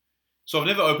So I've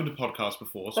never opened a podcast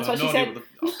before, so That's I have what no she idea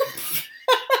what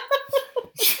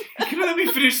the... Can you let me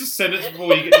finish the sentence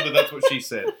before you get to that's what she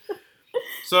said?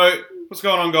 So, what's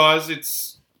going on, guys?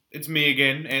 It's me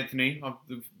again, Anthony.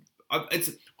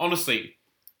 It's honestly,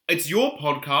 it's your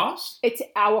podcast. It's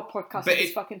our podcast But at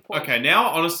this fucking point. Okay, now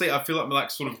honestly, I feel like like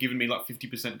sort of giving me like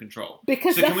 50% control.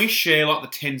 Because so can we share like the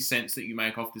 10 cents that you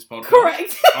make off this podcast?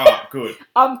 Correct. Alright, good.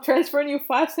 I'm transferring you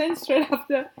 5 cents straight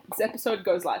after this episode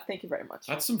goes live. Thank you very much.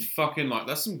 That's some fucking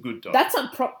that's some good dough. That's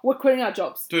we're quitting our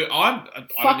jobs. Dude,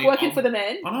 Fuck working for the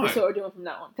man. I know. That's what we're doing from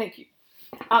now on. Thank you.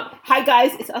 Hi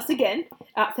guys, it's us again.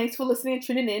 Thanks for listening and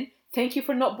tuning in. Thank you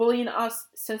for not bullying us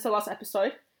since the last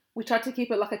episode. We tried to keep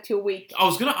it like a 2-week. I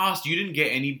was going to ask, you didn't get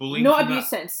any bullying No from abuse that?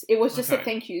 sense. It was just Okay. a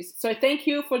thank yous. So thank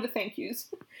you for the thank yous.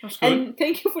 That's good. And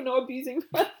thank you for no abusing.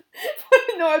 for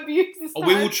no abuse this time.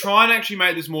 We will try and actually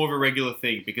make this more of a regular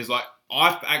thing because like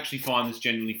I actually find this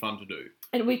genuinely fun to do.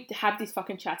 And we have these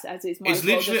fucking chats as is. It's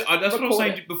literally, that's what I'm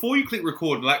saying. Before you click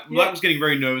record, like I was getting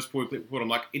very nervous before you click record. I'm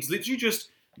like, it's literally just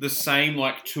the same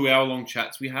like 2-hour-long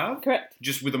chats we have. Correct.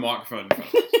 Just with a microphone in front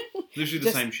of us. Literally the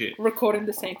Just same shit. Recording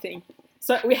the same thing.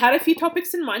 So we had a few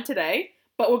topics in mind today,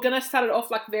 but we're going to start it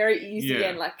off like very easy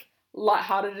and like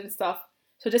lighthearted and stuff.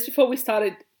 So just before we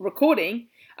started recording,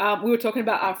 we were talking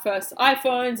about our first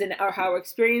iPhones and how our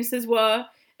experiences were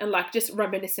and like just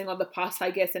reminiscing on the past, I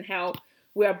guess, and how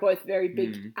we are both very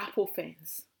big Apple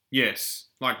fans. Yes.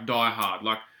 Like die hard.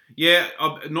 Like,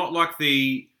 not like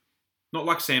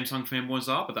Samsung fanboys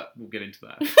are, but we'll get into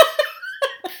that.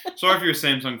 Sorry if you're a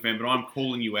Samsung fan, but I'm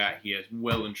calling you out here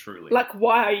well and truly. Like,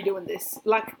 why are you doing this?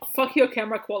 Like, fuck your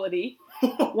camera quality.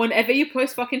 Whenever you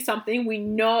post fucking something, we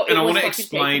know and I want to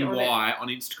explain why on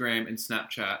Instagram and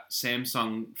Snapchat,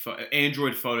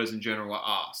 Android photos in general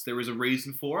are asked. There is a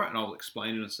reason for it, and I'll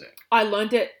explain in a sec. I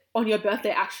learned it on your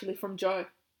birthday, actually, from Joe.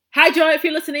 Hi, Joe, if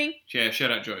you're listening. Yeah,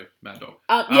 shout out Joe, Mad Dog.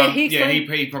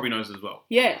 He probably knows as well.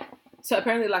 Yeah. So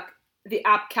apparently, like, the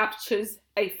app captures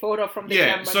a photo from the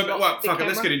camera.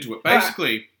 Let's get into it.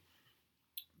 Basically,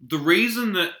 the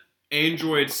reason that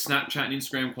Android, Snapchat, and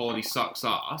Instagram quality sucks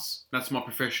ass, that's my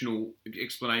professional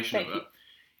explanation of it,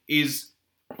 is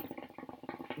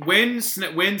when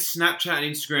Snapchat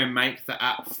and Instagram make the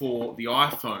app for the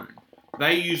iPhone,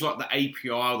 they use like the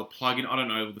API or the plugin, I don't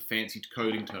know the fancy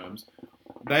coding terms,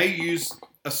 they use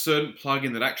a certain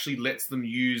plugin that actually lets them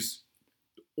use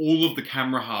all of the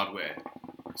camera hardware.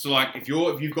 So like if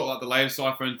you've got like the latest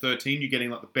iPhone 13, you're getting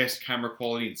like the best camera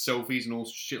quality and selfies and all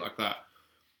shit like that.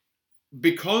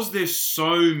 Because there's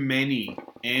so many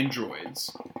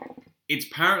Androids, it's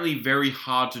apparently very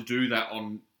hard to do that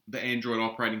on the Android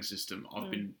operating system.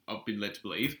 I've been led to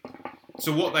believe.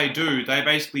 So what they do, they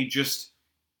basically just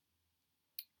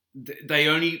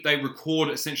they record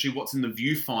essentially what's in the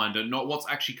viewfinder, not what's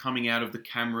actually coming out of the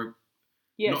camera.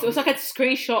 Yeah, so it's like a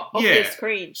screenshot of their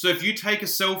screen. So if you take a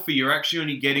selfie, you're actually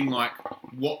only getting like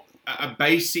a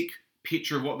basic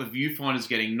picture of what the viewfinder's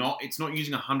getting. It's not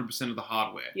using 100% of the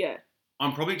hardware. Yeah.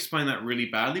 I'm probably explaining that really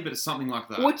badly, but it's something like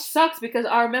that. Which sucks because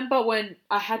I remember when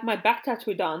I had my back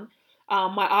tattoo done,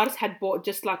 my artist had bought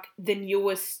just like the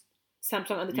newest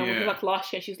Samsung at the time, which was like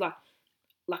last year. She's like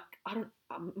I don't.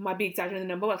 Might be exaggerating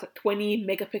the number, but it's like 20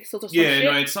 megapixels or something. Yeah,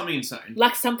 no, it's something insane.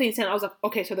 Like something insane. I was like,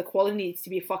 okay, so the quality needs to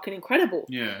be fucking incredible.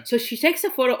 Yeah. So she takes a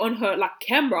photo on her like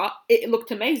camera. It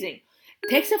looked amazing.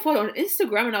 Takes a photo on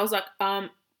Instagram, and I was like,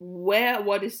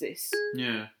 what is this?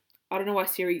 Yeah. I don't know why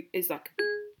Siri is like.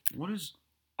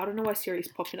 I don't know why Siri is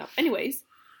popping up. Anyways,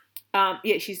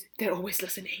 they're always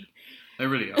listening. They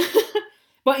really are.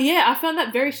 But yeah, I found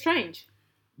that very strange.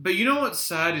 But you know what's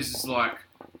sad is like.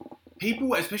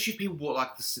 People, especially if people bought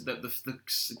like the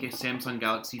Samsung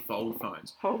Galaxy Fold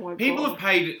phones. Oh my god! People have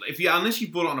paid unless you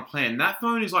bought it on a plan. That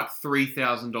phone is like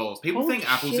 $3,000. People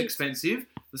think Apple's expensive.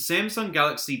 The Samsung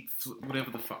Galaxy,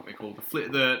 whatever the fuck they're called,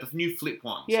 the new flip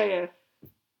ones. Yeah.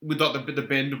 With like the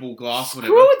bendable glass, Screw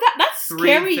whatever. that. That's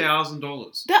scary.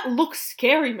 $3,000. That looks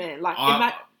scary, man. Like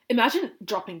imagine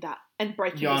dropping that and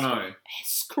breaking. Yeah, I know.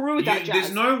 Screw that. Jazz.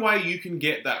 There's no way you can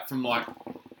get that from like.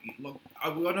 I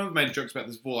know we've made jokes about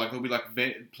this before. Like there'll be like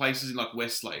places in like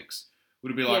West Lakes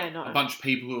would be like a bunch of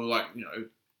people who are like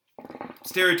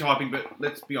stereotyping, but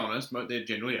let's be honest, they're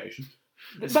generally Asian.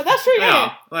 But that's true. They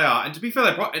are. And to be fair,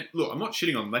 look, I'm not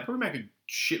shitting on them. They probably make a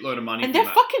shitload of money. And they're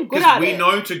fucking good at it. We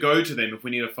know to go to them if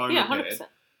we need a phone repaired.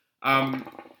 100%.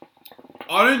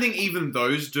 I don't think even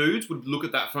those dudes would look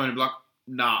at that phone and be like,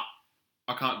 nah,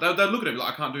 I can't. They'd look at it and be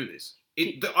like, I can't do this.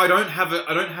 I don't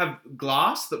have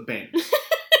glass that bends.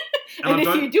 And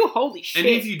if you do, holy shit. And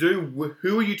if you do,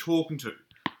 who are you talking to?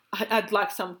 I'd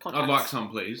like some contacts. I'd like some,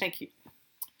 please. Thank you.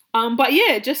 But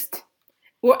yeah,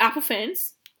 we're Apple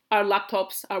fans. our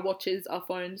laptops, our watches, our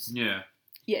phones. Yeah.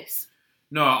 Yes.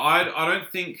 No, I don't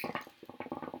think.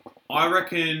 I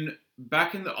reckon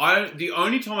back in the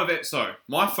only time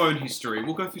my phone history.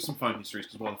 We'll go through some phone histories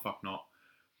because why the fuck not?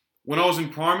 When I was in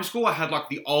primary school, I had like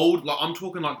the old, like I'm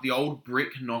talking like the old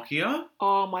brick Nokia.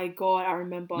 Oh my god, I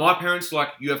remember. My parents like,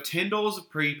 you have $10 of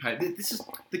prepaid. This is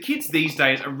the kids these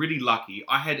days are really lucky.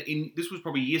 This was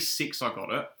probably year 6 I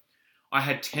got it. I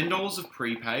had $10 of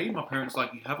prepaid. My parents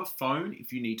like, you have a phone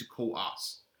if you need to call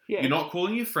us. Yeah. You're not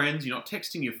calling your friends. You're not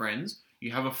texting your friends. You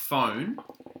have a phone.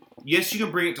 Yes, you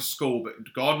can bring it to school,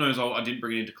 but God knows I didn't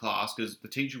bring it into class because the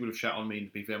teacher would have shat on me, and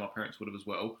to be fair, my parents would have as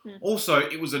well. Mm. Also,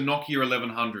 it was a Nokia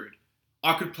 1100.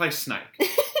 I could play Snake.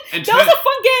 And that was a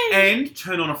fun game! And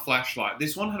turn on a flashlight.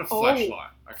 This one had a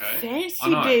flashlight, okay? Fancy I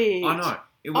know. bitch. I know.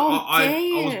 It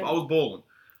was, I was balling.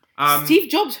 Steve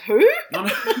Jobs who?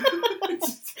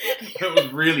 It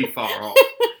was really far off.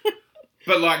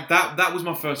 But like that was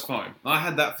my first phone. I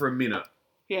had that for a minute.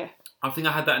 Yeah. I think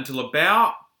I had that until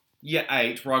about year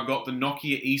 8 where I got the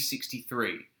Nokia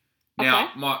E63. Now,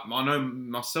 I know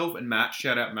myself and Matt,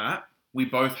 shout out Matt, we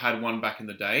both had one back in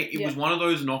the day. It was one of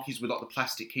those Nokias with like the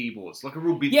plastic keyboards, like a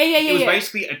real big. It was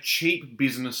basically a cheap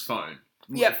business phone.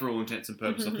 Yeah. For all intents and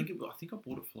purposes. Mm-hmm. I think I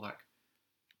bought it for like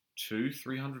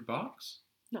 $200-300.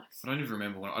 Nice. I don't even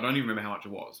remember how much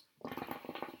it was.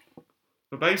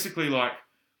 But basically, like,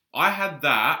 I had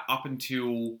that up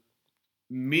until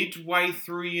midway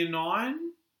through year 9.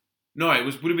 No,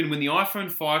 would have been when the iPhone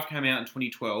 5 came out in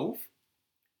 2012.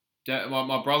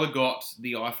 My brother got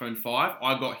the iPhone 5.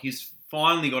 I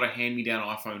finally got a hand-me-down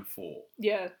iPhone 4.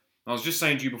 Yeah. I was just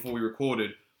saying to you before we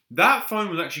recorded, that phone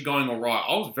was actually going all right.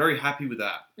 I was very happy with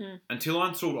that until I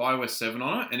installed iOS 7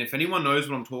 on it. And if anyone knows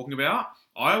what I'm talking about,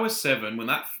 iOS 7, when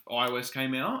that iOS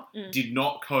came out, did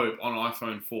not cope on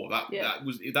iPhone 4.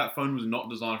 That phone was not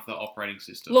designed for that operating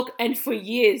system. Look, and for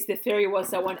years the theory was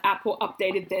that when Apple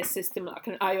updated their system, like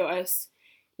an iOS,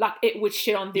 like it would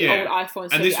shit on the old iPhone.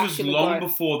 So and this was long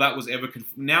before that was ever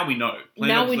confirmed. Now we know.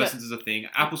 Plain obsolescence is a thing.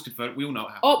 Apple's confirmed. We all know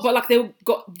it happens. Oh, but like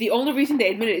the only reason they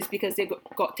admitted it is because they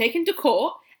got taken to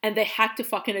court and they had to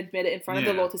fucking admit it in front of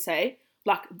the law to say,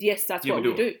 like, yes, that's what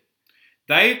we do.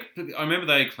 I remember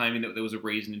they claiming that there was a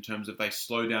reason in terms of they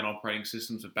slow down operating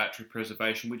systems of battery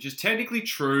preservation, which is technically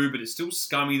true, but it's still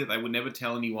scummy that they would never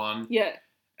tell anyone. Yeah.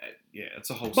 It's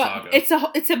a whole saga.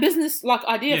 It's a business like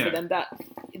idea for them that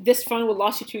this phone will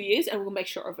last you 2 years and we'll make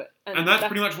sure of it. And that's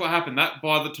pretty much what happened. That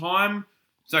by the time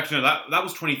that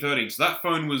was 2013, so that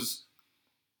phone was,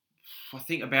 I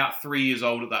think, about 3 years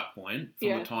old at that point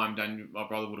from the time Daniel, my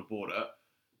brother, would have bought it.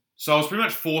 So I was pretty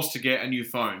much forced to get a new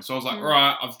phone. So I was like, all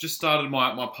right, I've just started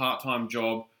my part-time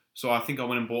job. So I think I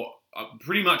went and bought,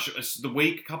 pretty much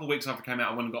a couple of weeks after it came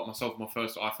out, I went and got myself my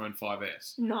first iPhone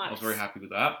 5S. Nice. I was very happy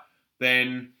with that.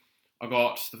 Then I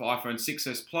got the iPhone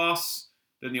 6S Plus,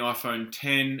 then the iPhone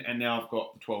 10, and now I've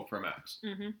got the 12 Pro Max.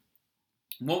 Mm-hmm.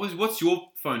 What's your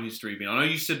phone history been? I know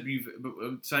you said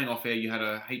saying off air you had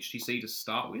a HTC to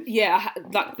start with. Yeah,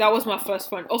 that was my first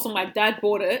phone. Also, my dad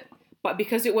bought it. But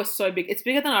because it was so big, it's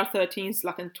bigger than our 13s,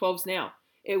 like, and 12s now.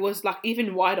 It was, like,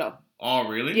 even wider. Oh,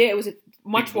 really? Yeah, it was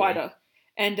much wider.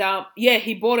 And,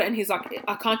 he bought it, and he's like,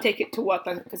 I can't take it to work,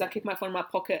 like, because I keep my phone in my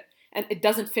pocket, and it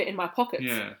doesn't fit in my pockets.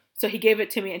 Yeah. So he gave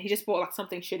it to me, and he just bought, like,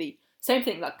 something shitty. Same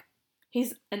thing, like,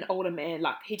 he's an older man.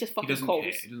 Like, he just fucking calls.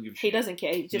 Care. He doesn't give a shit. He doesn't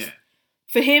care. He just,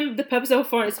 for him, the purpose of a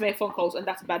phone is to make phone calls, and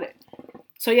that's about it.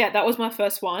 So, yeah, that was my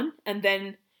first one. And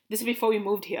then, this is before we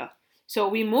moved here. So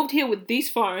we moved here with these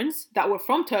phones that were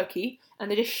from Turkey,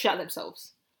 and they just shut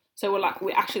themselves. So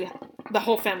the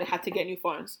whole family had to get new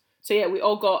phones. So yeah, we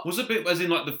all got. Was it as in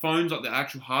like the phones, like the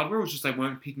actual hardware, or was just they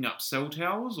weren't picking up cell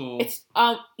towers, or? It's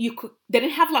they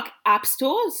didn't have like app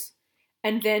stores,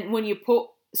 and then when you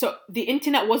the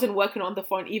internet wasn't working on the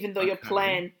phone, even though your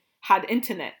plan had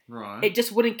internet. Right. It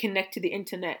just wouldn't connect to the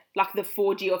internet, like the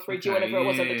 4G or 3G, whatever it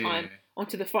was at the time,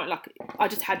 onto the phone. Like I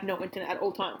just had no internet at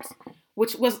all times,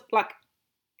 which was like.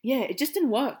 Yeah, it just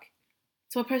didn't work.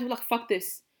 So my parents were like, fuck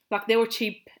this. Like, they were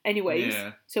cheap anyways.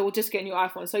 Yeah. So we'll just get a new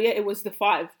iPhone. So, yeah, it was the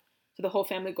 5. So the whole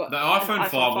family got the iPhone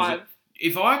 5 was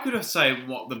if I could say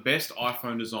what the best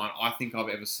iPhone design I think I've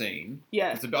ever seen.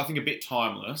 Yeah. It's I think a bit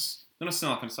timeless. I'm going to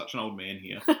sound like I'm such an old man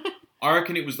here. I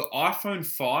reckon it was the iPhone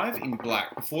 5 in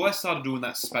black. Before they started doing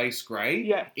that space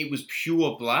grey, it was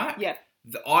pure black. Yeah.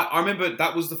 I remember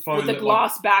that was the phone with the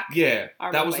glass back. Yeah,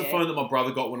 that was the phone that my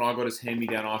brother got when I got his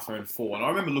hand-me-down iPhone 4, and I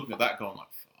remember looking at that going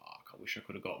like, "Fuck, I wish I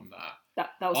could have gotten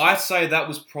that." I'd say that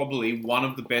was probably one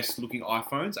of the best-looking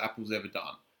iPhones Apple's ever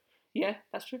done. Yeah,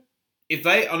 that's true.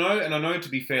 I know to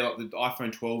be fair, like the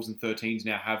iPhone 12s and 13s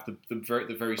now have the very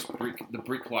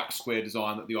brick-like square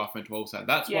design that the iPhone 12s had.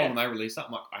 That's why when they released that,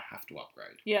 I'm like, I have to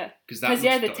upgrade. Yeah. Because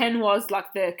the 10 was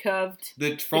like the curved.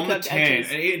 From the 10,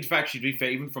 edges. and in fact, to be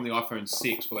fair, even from the iPhone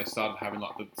 6, where they started having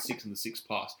like the 6 and the 6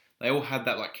 Plus, they all had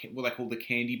that like what they call the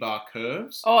candy bar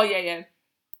curves. Oh yeah.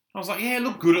 I was like, yeah, it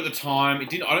looked good at the time. It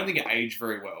didn't. I don't think it aged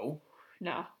very well.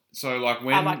 No. So like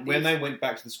when they went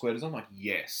back to the square design, I'm like,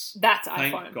 yes, that's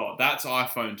thank iPhone. God, that's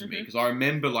iPhone to me, because I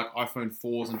remember like iPhone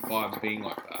 4s and 5s being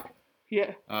like that.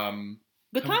 Yeah.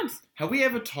 Good times. Have we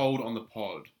ever told on the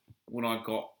pod when I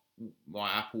got my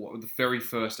Apple Watch, the very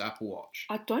first Apple Watch?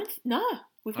 I don't know.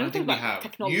 We've never talked about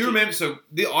technology. You remember? So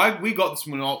we got this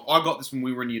when I got this when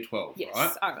we were in year 12. Yes,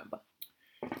 right? I remember.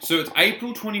 So it's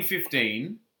April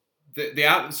 2015.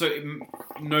 September,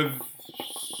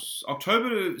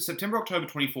 October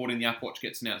 2014, the Apple Watch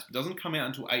gets announced. It doesn't come out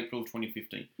until April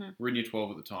 2015. We're in year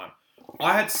 12 at the time.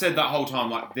 I had said that whole time,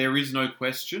 like, there is no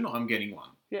question, I'm getting one.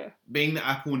 Yeah. Being the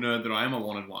Apple nerd that I am, I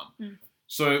wanted one.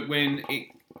 So when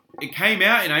it came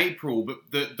out in April, but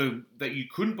that you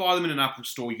couldn't buy them in an Apple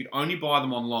store, you could only buy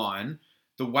them online.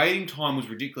 The waiting time was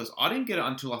ridiculous. I didn't get it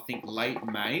until, I think, late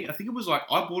May. I think it was like,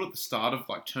 I bought it at the start of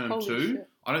like term 2. Shit.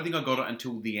 I don't think I got it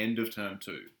until the end of term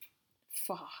 2.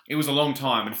 Fuck. It was a long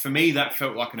time, and for me, that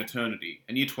felt like an eternity.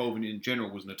 And year 12 in general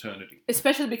was an eternity.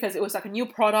 Especially because it was like a new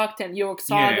product, and you're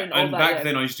excited and all that. Back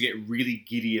then I used to get really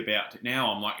giddy about it.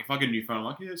 Now I'm like, if I get a new phone, I'm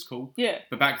like, yeah, it's cool. Yeah.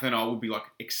 But back then I would be like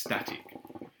ecstatic.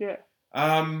 Yeah.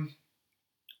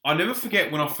 I never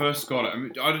forget when I first got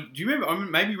it. Do you remember?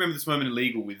 Maybe you remember this moment in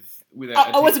legal with.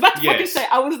 I was about to fucking say.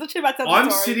 I was literally about to tell the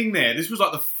I'm story. sitting there. This was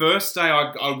like the first day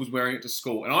I was wearing it to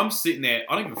school, and I'm sitting there.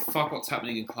 I don't give a fuck what's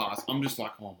happening in class. I'm just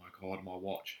like, oh my God, my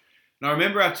watch. And I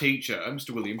remember our teacher,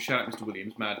 Mr. Williams. Shout out Mr.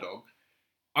 Williams, Mad Dog.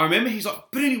 I remember he's like,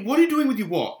 but anyway, what are you doing with your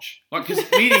watch? Like, because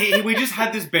we just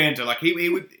had this banter. Like he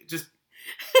would just.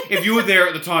 If you were there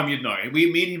at the time, you'd know. Me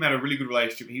and him had a really good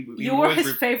relationship. You were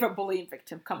his favourite bullying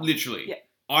victim. Come on. Literally.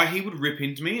 Yeah. He would rip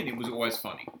into me, and it was always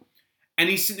funny. And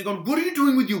he's sitting there going, what are you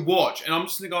doing with your watch? And I'm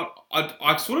just sitting there going,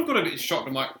 I sort of got a bit shocked.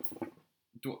 I'm like,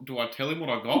 do I tell him what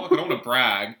I got? Like, I don't want to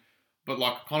brag, but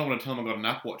like, I kind of want to tell him I got an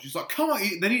Apple Watch. He's like, come on.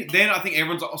 Then I think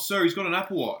everyone's like, oh, sir, he's got an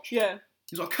Apple Watch. Yeah.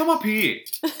 He's like, come up here.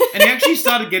 And he actually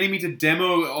started getting me to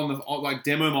demo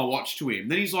my watch to him.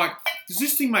 Then he's like, does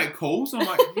this thing make calls? And I'm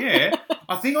like, yeah.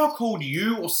 I think I called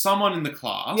you or someone in the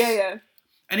class. Yeah.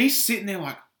 And he's sitting there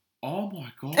like, oh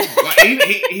my God. Like,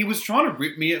 he was trying to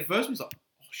rip me at first. He was like,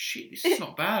 oh shit, this is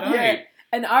not bad, eh? Yeah.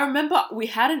 And I remember we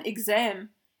had an exam,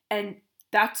 and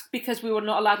that's because we were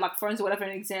not allowed like phones or whatever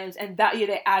in exams. And that year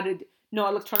they added no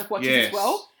electronic watches as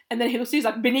well. And then he was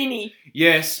like, Benini.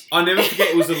 Yes, I never forget.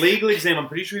 It was a legal exam. I'm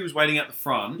pretty sure he was waiting at the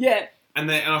front. Yeah.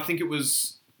 And I think it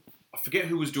was, I forget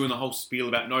who was doing the whole spiel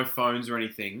about no phones or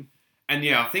anything. And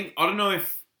yeah, I think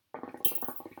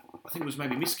it was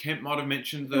maybe Miss Kemp might have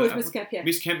mentioned It was Miss Kemp, yeah.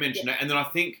 Miss Kemp mentioned it, and then I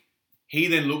think he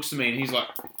then looks at me and he's like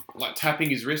tapping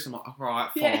his wrist. I'm like, all right,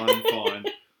 fine.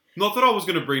 Not that I was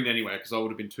going to bring it anyway, because I would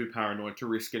have been too paranoid to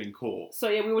risk getting caught. So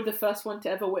yeah, we were the first one to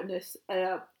ever witness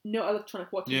no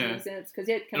electronic watches in exams.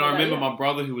 And I remember my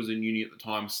brother, who was in uni at the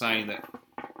time, saying that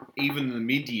even in the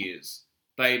mid-years,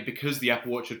 because the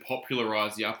Apple Watch had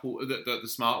popularised the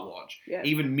smartwatch,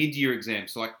 even mid-year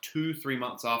exams, so like 2-3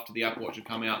 months after the Apple Watch had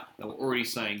come out, they were already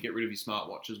saying, get rid of your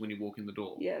smartwatches when you walk in the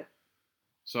door. Yeah.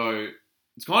 So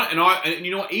it's kind of, and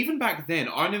you know what, even back then,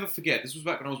 I never forget, this was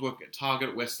back when I was working at Target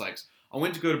at Westlakes, I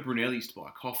went to go to Brunelli's to buy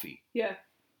coffee. Yeah.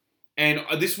 And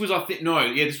this was,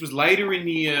 this was later in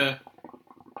year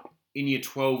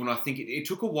 12, and I think it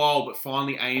took a while, but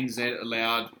finally ANZ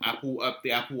allowed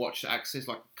the Apple Watch to access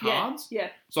like cards. Yeah.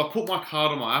 So I put my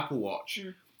card on my Apple Watch.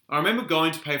 I remember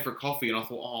going to pay for a coffee, and I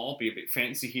thought, I'll be a bit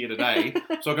fancy here today.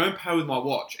 So I go and pay with my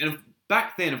watch. And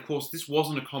back then, of course, this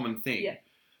wasn't a common thing. Yeah.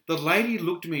 The lady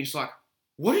looked at me, she's like,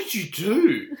 what did you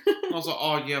do? And I was like,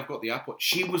 oh yeah, I've got the Apple Watch.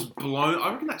 She was blown.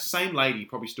 I reckon that same lady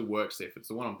probably still works there, if it's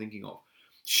the one I'm thinking of.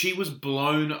 She was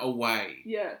blown away.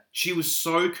 Yeah. She was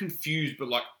so confused, but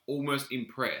like almost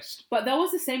impressed. But that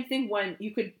was the same thing when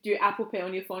you could do Apple Pay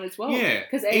on your phone as well. Yeah.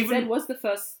 Because ANZ was the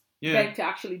first bank to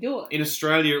actually do it. In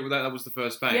Australia, that was the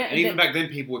first bank. Yeah, and even back then,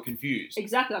 people were confused.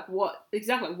 Exactly. What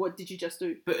did you just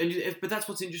do? But that's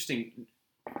what's interesting.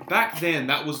 Back then,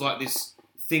 that was like this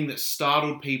thing that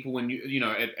startled people when you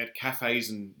know at cafes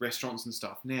and restaurants and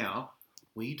stuff. Now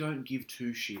we don't give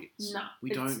two shits. No, we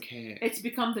don't care. It's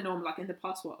become the norm. Like in the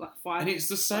past, 5? And it's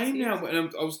the same now.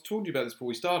 And I was talking to you about this before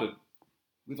we started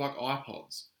with like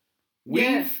iPods.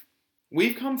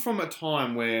 We've come from a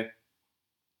time where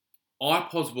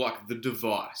iPods were like the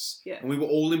device, and we were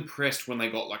all impressed when they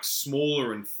got like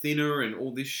smaller and thinner and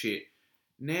all this shit.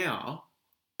 now,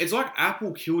 it's like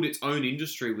Apple killed its own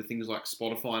industry with things like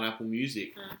Spotify and Apple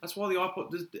Music. That's why the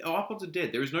iPods are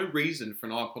dead. There is no reason for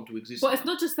an iPod to exist. But it's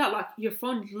not just that. Like, your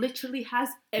phone literally has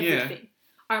everything. Yeah.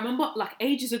 I remember, like,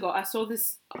 ages ago, I saw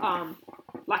this,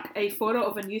 like, a photo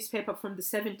of a newspaper from the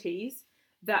 70s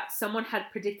that someone had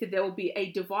predicted there will be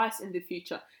a device in the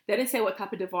future. They didn't say what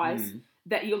type of device.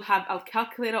 That you'll have a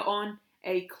calculator on,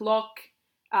 a clock,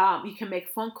 you can make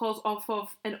phone calls off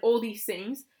of, and all these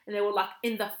things. And they were like,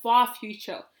 in the far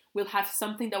future, we'll have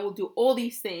something that will do all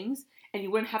these things, and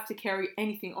you won't have to carry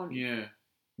anything on you. Yeah.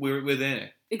 We're there.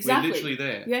 Exactly. We're literally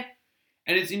there. Yeah.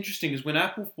 And it's interesting, because when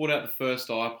Apple brought out the first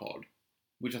iPod,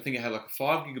 which I think it had like a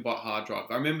 5 gigabyte hard drive,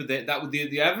 I remember that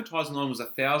the advertising line was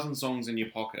 1,000 songs in your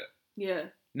pocket. Yeah.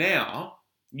 Now,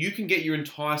 you can get your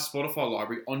entire Spotify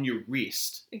library on your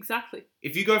wrist. Exactly.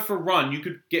 If you go for a run, you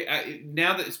could get,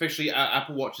 now that especially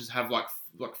Apple Watches have like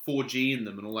 4G in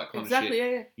them and all that kind of shit. Exactly,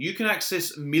 yeah. You can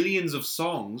access millions of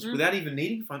songs without even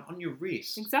needing a phone on your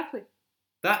wrist. Exactly.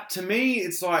 That, to me,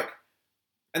 it's like,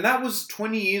 and that was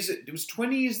 20 years, it was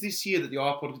 20 years this year that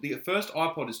the first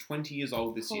iPod is 20 years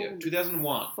old this year,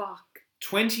 2001. Fuck.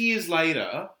 20 years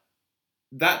later,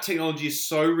 that technology is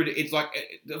so ridiculous. It's like,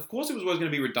 of course it was always going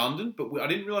to be redundant, but I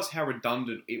didn't realize how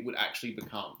redundant it would actually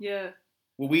become. Yeah.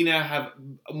 Well, we now have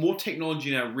more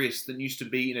technology in our wrist than used to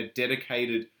be in a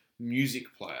dedicated music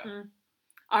player.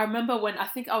 I remember when, I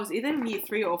think I was either in year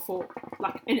 3 or 4,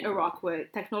 like in Iraq, where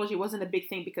technology wasn't a big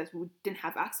thing because we didn't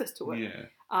have access to it.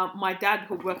 Yeah. My dad,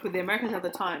 who worked with the Americans at the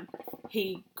time,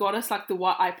 he got us like the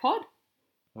white iPod.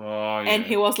 Oh, yeah. And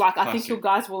he was like, I Classic. think you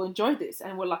guys will enjoy this.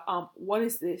 And we're like, what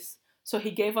is this? So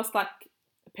he gave us like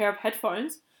a pair of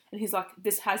headphones, and he's like,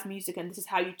 this has music and this is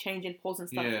how you change and pause and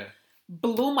stuff. Yeah.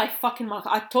 Blew my fucking mind.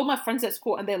 I told my friends at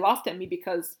school and they laughed at me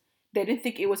because they didn't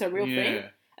think it was a real thing.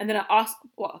 And then I asked,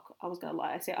 well, I was going to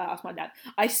lie. I asked my dad.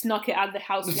 I snuck it out of the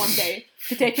house one day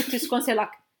to take it to school and say, like,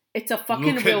 it's a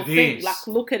fucking real thing. Like,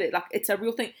 look at it. Like, it's a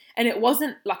real thing. And it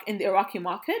wasn't, like, in the Iraqi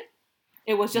market.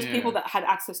 It was just people that had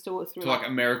access to it through, like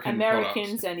Americans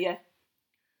products. And, yeah.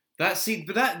 That's like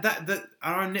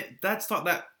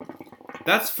that.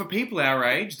 That's for people our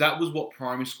age. That was what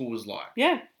primary school was like.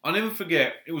 Yeah. I'll never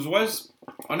forget. It was always.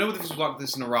 I know this was like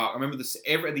this in Iraq. I remember this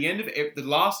at the end of the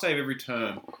last day of every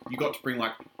term, you got to bring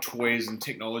like toys and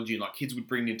technology, and like kids would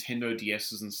bring Nintendo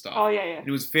DSs and stuff. Oh yeah. And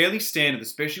it was fairly standard,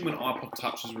 especially when iPod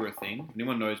Touches were a thing. If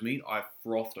anyone knows me, I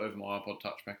frothed over my iPod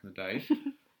Touch back in the day.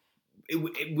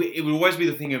 It would always be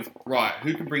the thing of, right,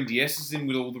 who can bring DSs in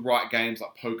with all the right games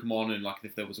like Pokemon and like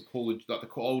if there was a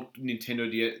old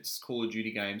Nintendo DS Call of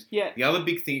Duty games. Yeah. The other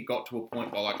big thing it got to a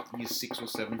point by like year 6 or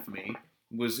 7 for me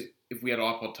was if we had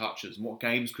iPod Touches and what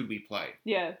games could we play.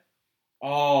 Yeah.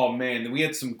 Oh man, we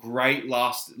had some great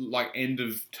last like end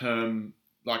of term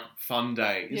like fun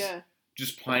days. Yeah.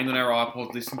 Just playing on our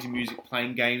iPods, listening to music,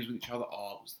 playing games with each other.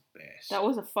 Oh, it was the best. That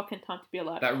was a fucking time to be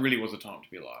alive. That really was a time to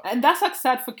be alive. And that's like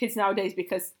sad for kids nowadays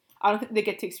because I don't think they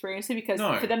get to experience it because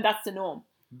for them that's the norm.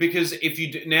 Because if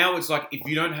you now it's like if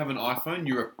you don't have an iPhone,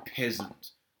 you're a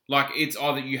peasant. Like it's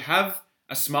either you have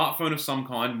a smartphone of some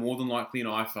kind, more than likely an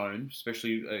iPhone,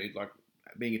 especially like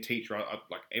being a teacher,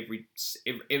 like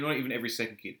not even every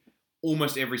second kid,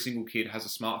 almost every single kid has a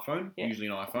smartphone, usually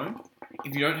an iPhone.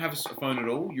 If you don't have a phone at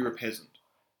all, you're a peasant.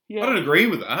 Yeah. I don't agree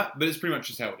with that, but it's pretty much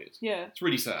just how it is. Yeah. It's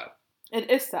really sad. It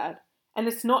is sad. And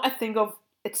it's not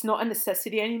it's not a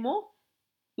necessity anymore.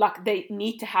 Like, they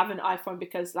need to have an iPhone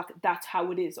because, like, that's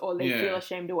how it is, or they feel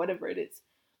ashamed or whatever it is.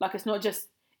 Like, it's not just,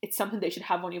 it's something they should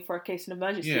have on you for a case of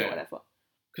emergency or whatever.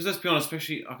 Because let's be honest,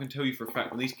 especially, I can tell you for a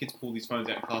fact, when these kids pull these phones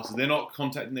out in classes, they're not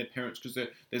contacting their parents because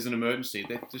there's an emergency.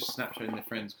 They're just Snapchatting their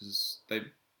friends because they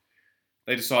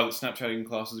decide that Snapchatting in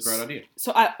class is a great idea.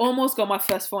 So I almost got my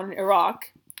first phone in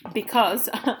Iraq because,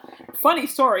 funny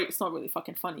story, it's not really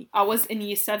fucking funny. I was in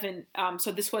year 7,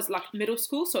 so this was like middle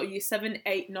school, so year 7,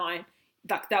 8, 9,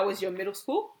 that was your middle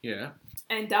school. Yeah.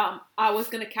 And I was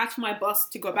going to catch my bus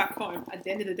to go back home at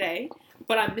the end of the day,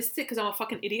 but I missed it because I'm a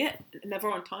fucking idiot,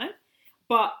 never on time.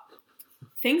 But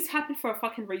things happen for a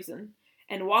fucking reason.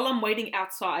 And while I'm waiting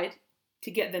outside to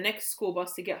get the next school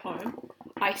bus to get home,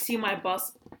 I see my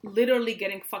bus literally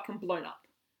getting fucking blown up.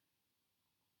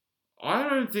 I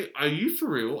don't think... Are you for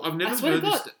real? I've never heard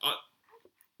this...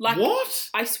 What?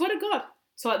 I swear to God.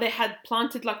 So they had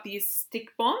planted like these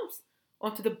stick bombs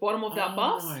onto the bottom of that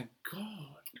bus. Oh my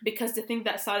God. Because the thing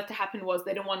that started to happen was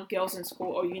they didn't want girls in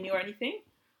school or uni or anything.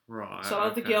 Right. So a lot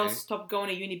of the girls stopped going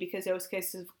to uni because there was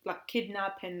cases of like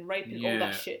kidnap and rape and all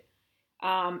that shit.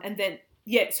 And then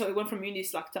so it went from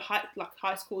unis like to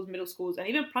high schools, middle schools, and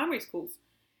even primary schools.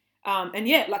 And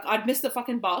I'd missed the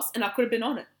fucking bus and I could have been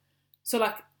on it. So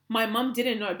like my mum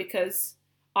didn't know because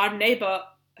our neighbor,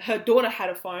 her daughter had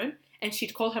a phone, and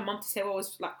she'd call her mum to say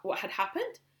what had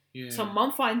happened. Yeah. So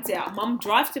mum finds out. Mum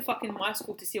drives to fucking my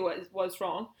school to see what was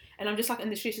wrong, and I'm just like in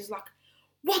the street. She's like,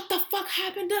 "What the fuck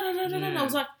happened?" Da, da, da, da. And I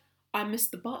was like, "I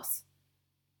missed the bus."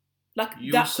 Like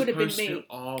that could have been me.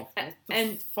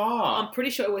 And I'm pretty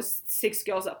sure it was 6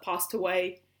 girls that passed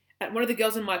away. And one of the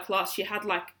girls in my class, she had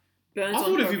like burns. I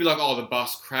thought if you'd be like, "Oh, the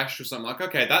bus crashed" or something, like,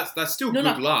 okay, that's still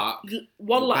good luck.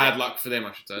 Wallah, bad luck for them,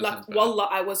 I should say. Like wallah,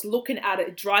 I was looking at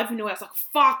it, driving away. I was like,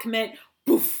 "Fuck, man!"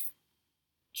 Poof.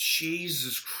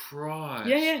 Jesus Christ.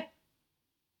 Yeah.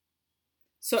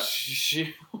 So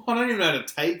I don't even know how to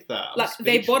take that. Like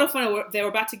they bought a phone, they were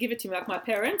about to give it to me, like my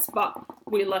parents, but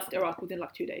we left Iraq within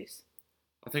like 2 days.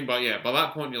 I think, by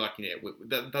that point, you're like,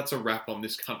 that's a wrap on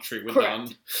this country. We're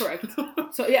done. Correct.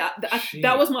 So yeah,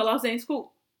 that was my last day in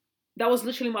school. That was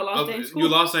literally my last day in school. Your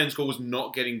last day in school was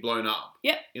not getting blown up.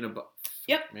 Yep.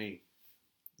 Yep. Me.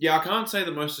 Yeah, I can't say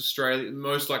that most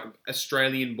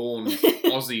Australian-born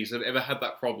Aussies have ever had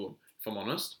that problem, if I'm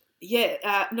honest.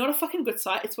 Yeah, not a fucking good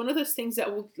sight. It's one of those things that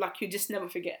you just never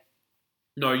forget.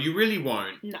 No, you really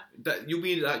won't. No.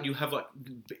 You have like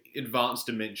advanced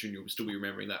dementia, you'll still be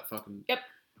remembering that fucking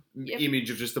image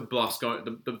of just the bus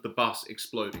the bus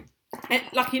exploding. And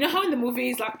like, you know how in the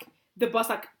movies, like the bus,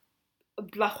 like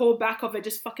the whole back of it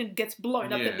just fucking gets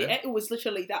blown up in the air? It was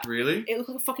literally that. Really? It looked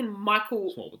like a fucking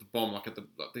Michael. What, with the bomb, like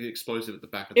the explosive at the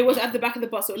back of the bus? It was at the back of the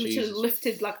bus, so it literally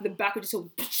lifted, like the back would just go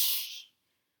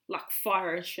like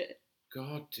fire and shit.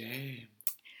 God damn.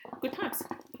 Good times.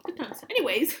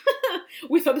 Anyways,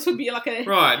 we thought this would be like a...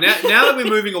 Right, now that we're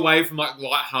moving away from like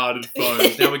light-hearted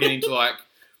phones, now we're getting to like,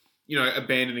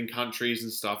 abandoning countries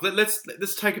and stuff. Let's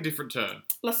take a different turn.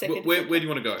 Let's take it. Where do you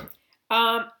want to go?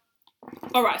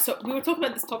 Alright, so we were talking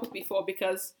about this topic before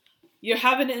because you're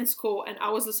having it in school and I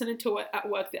was listening to it at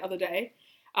work the other day.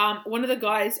 One of the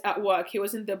guys at work, he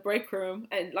was in the break room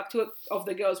and like two of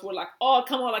the girls were like, "Oh,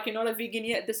 come on, like you're not a vegan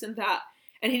yet, this and that."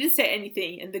 And he didn't say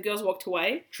anything, and the girls walked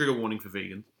away. Trigger warning for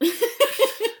vegans.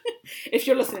 If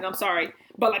you're listening, I'm sorry.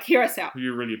 But, like, hear us out.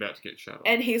 You're really about to get shut up.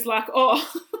 And he's like, "Oh."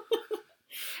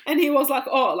 And he was like,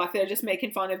 "Oh, like, they're just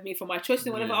making fun of me for my choice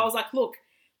and whatever." Yeah. I was like, "Look,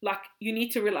 like, you need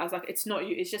to realize, like, it's not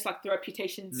you. It's just, like, the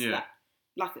reputations that,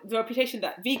 like, the reputation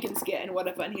that vegans get and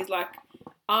whatever." And he's like,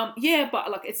 "Yeah,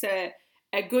 but, like, it's a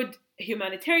good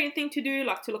humanitarian thing to do,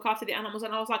 like, to look after the animals."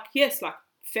 And I was like, "Yes, like,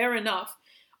 fair enough.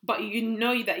 But you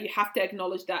know that you have to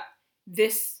acknowledge that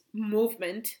this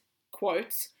movement,"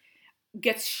 quotes,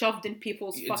 "gets shoved in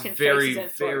people's fucking faces and throats."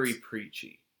 It's very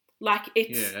preachy. Like,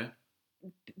 it's... Yeah.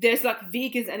 There's, like,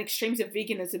 vegans and extremes of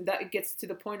veganism that it gets to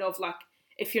the point of, like,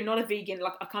 if you're not a vegan,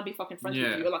 like, I can't be fucking friends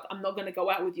with you. Like, I'm not going to go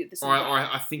out with you.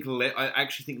 I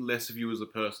actually think less of you as a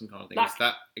person kind of thing. Like, it's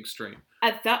that extreme.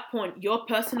 At that point, your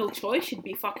personal choice should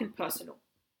be fucking personal.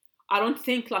 I don't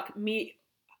think, like, me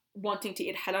wanting to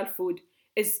eat halal food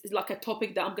is like a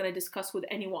topic that I'm going to discuss with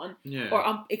anyone. Yeah. Or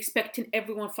I'm expecting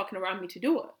everyone fucking around me to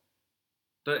do it.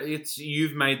 But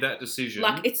you've made that decision.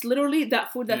 Like, it's literally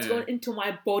that food that's going into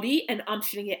my body and I'm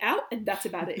shitting it out and that's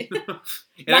about it.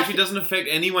 It actually doesn't affect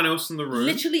anyone else in the room.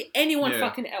 Literally anyone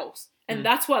fucking else. And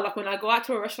that's why, like, when I go out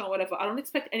to a restaurant or whatever, I don't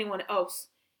expect anyone else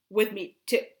with me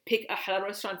to pick a halal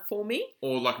restaurant for me.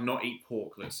 Or, like, not eat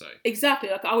pork, let's say. Exactly.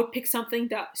 Like, I would pick something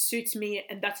that suits me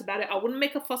and that's about it. I wouldn't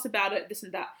make a fuss about it, this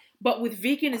and that. But with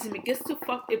veganism, it gets to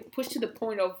it pushed to the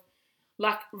point of,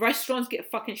 like, restaurants get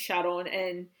fucking shat on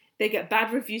and they get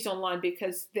bad reviews online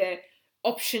because their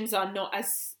options are not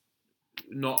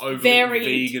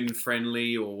overly vegan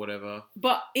friendly or whatever.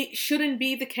 But it shouldn't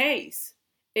be the case.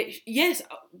 Yes,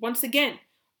 once again,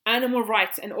 animal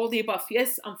rights and all the above.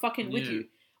 Yes, I'm fucking with you.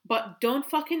 But don't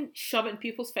fucking shove it in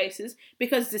people's faces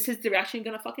because this is the reaction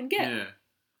you're gonna fucking get. Yeah.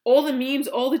 All the memes,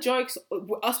 all the jokes,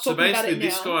 us talking about it now. So basically,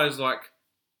 this guy is like...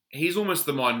 He's almost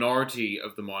the minority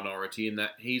of the minority in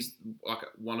that he's like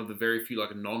one of the very few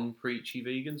like non-preachy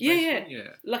vegans.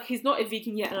 Yeah. Like he's not a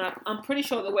vegan yet, and I'm pretty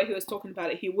sure the way he was talking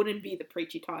about it, he wouldn't be the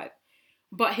preachy type.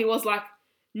 But he was like,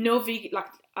 no vegan. Like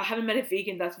I haven't met a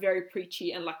vegan that's very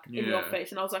preachy and like in your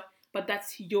face. And I was like, but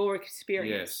that's your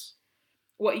experience. Yes.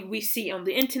 What we see on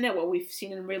the internet, what we've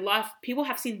seen in real life, people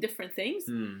have seen different things,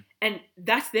 and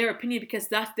that's their opinion because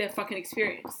that's their fucking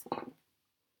experience.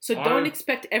 So don't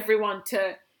expect everyone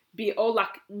to be all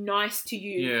like nice to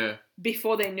you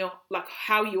before they know like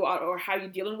how you are or how you're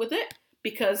dealing with it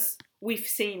because we've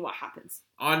seen what happens.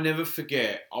 I never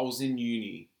forget, I was in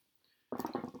uni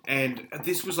and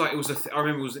this was like,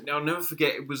 I'll never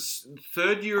forget, it was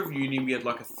third year of uni, we had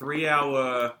like a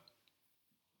 3-hour,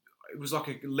 it was like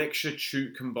a lecture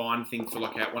shoot combined thing for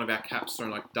like one of our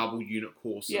capstone like double unit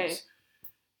courses. Yeah.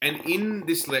 And in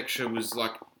this lecture was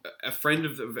like a friend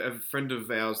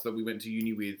of ours that we went to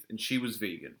uni with, and she was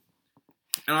vegan.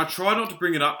 And I tried not to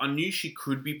bring it up. I knew she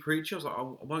could be preachy. I was like, I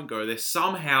won't go there.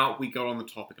 Somehow we got on the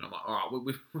topic, and I'm like, all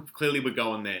right, clearly we're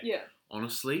going there. Yeah.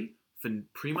 Honestly, for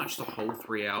pretty much the whole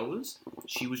 3 hours,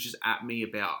 she was just at me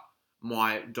about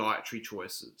my dietary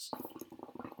choices.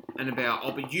 And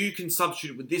about, but you can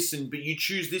substitute it with this, but you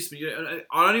choose this. But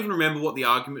I don't even remember what the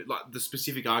argument, like the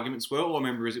specific arguments were. All I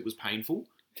remember is it was painful.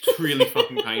 It's really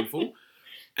fucking painful.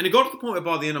 And it got to the point where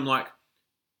by the end I'm like,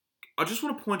 I just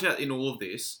want to point out in all of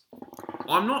this,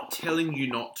 I'm not telling you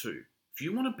not to. If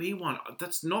you want to be one,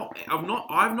 I've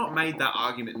not made that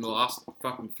argument in the last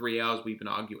fucking 3 hours we've been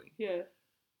arguing. Yeah.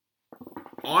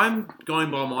 I'm going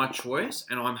by my choice,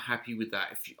 and I'm happy with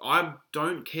that. I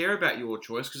don't care about your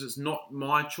choice because it's not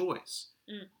my choice.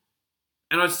 Mm.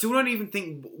 And I still don't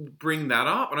even bring that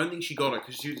up. I don't think she got it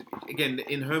because she, again,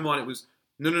 in her mind, it was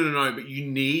no. But you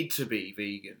need to be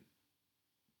vegan.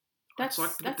 That's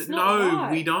not no,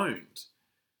 right. We don't.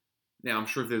 Now, I'm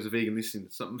sure if there was a vegan listening,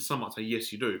 some might say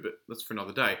yes, you do, but that's for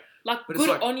another day. Like, but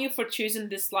good on you for choosing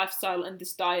this lifestyle and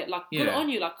this diet. Like, good on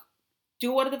you. Like,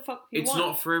 do whatever the fuck you want. It's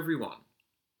not for everyone.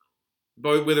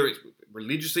 But whether it's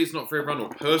religiously, it's not for everyone, or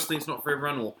personally, it's not for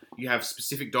everyone, or you have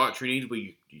specific dietary needs where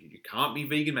you can't be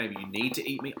vegan, maybe you need to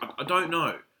eat meat. I don't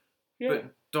know. Yeah. But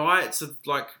diets are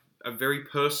like a very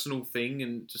personal thing,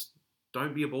 and just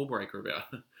don't be a ball breaker about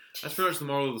it. That's pretty much the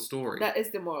moral of the story. That is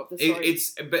the moral of the story.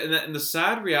 And the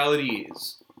sad reality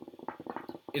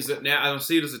is that now, and I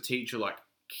see it as a teacher, like,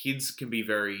 kids can be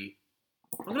very,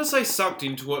 I'm going to say sucked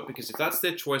into it, because if that's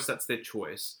their choice, that's their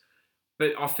choice.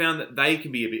 But I found that they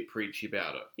can be a bit preachy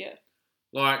about it. Yeah.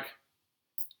 Like,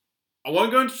 I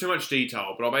won't go into too much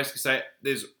detail, but I'll basically say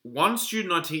there's one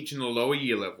student I teach in the lower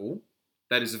year level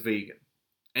that is a vegan.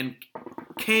 And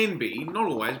can be,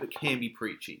 not always, but can be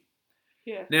preachy.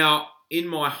 Yeah. Now, in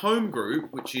my home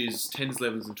group, which is 10s,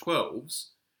 11s, and 12s,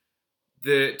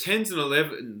 the 10s and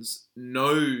 11s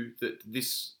know that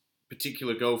this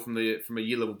particular girl from a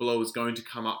year level below is going to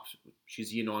come up.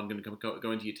 She's year 9, going to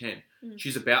go into year 10. Mm.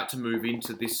 She's about to move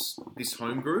into this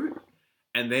home group,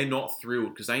 and they're not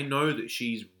thrilled because they know that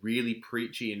she's really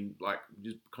preachy and like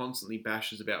just constantly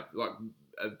bashes about like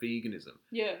veganism.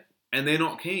 Yeah. And they're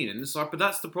not keen, and it's like, but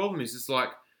that's the problem. Is it's like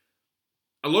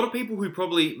a lot of people who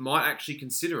probably might actually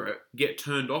consider it get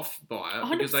turned off by it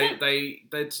 100%.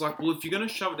 because it's like, well, if you're going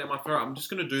to shove it down my throat, I'm just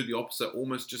going to do the opposite,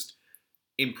 almost just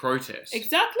in protest.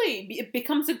 Exactly, it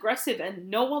becomes aggressive, and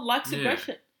no one likes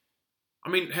aggression. I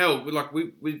mean, hell, like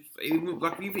it's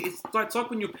like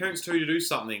when your parents tell you to do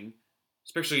something,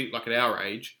 especially like at our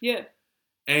age. Yeah.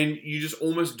 And you just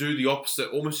almost do the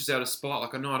opposite, almost just out of spite.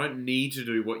 Like, no, I don't need to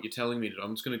do what you're telling me to do.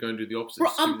 I'm just going to go and do the opposite.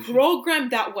 Bro, I'm programmed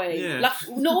that way. Yeah. Like,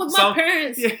 not with my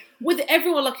parents. Yeah. With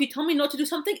everyone. Like, you tell me not to do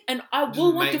something, and I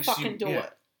will want to fucking do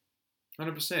it.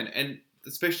 100%. And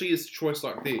especially as a choice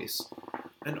like this.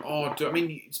 And, I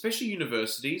mean, especially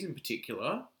universities in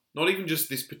particular. Not even just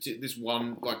this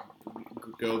one, like,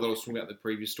 girl that I was talking about in the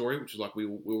previous story, which is like we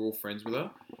were all friends with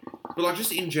her. But like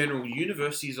just in general,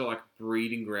 universities are like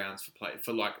breeding grounds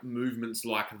for like movements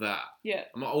like that. Yeah.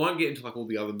 I won't get into like all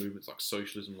the other movements like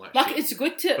socialism, like shit, it's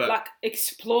good to like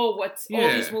explore what all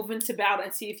these movements about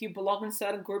and see if you belong in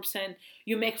certain groups and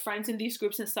you make friends in these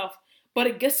groups and stuff. But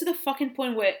it gets to the fucking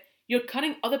point where you're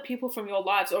cutting other people from your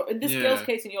lives, or in this girl's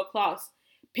case, in your class,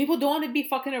 people don't want to be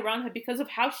fucking around her because of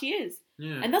how she is,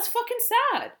 and that's fucking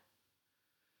sad.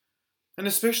 And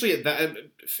especially at that,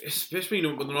 especially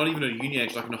not even at a uni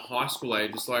age, like in a high school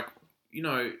age, it's like, you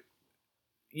know,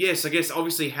 yes, I guess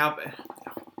obviously I've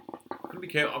got to be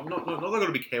careful. I'm not that I've got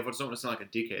to be careful. I just don't want to sound like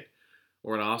a dickhead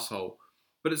or an asshole.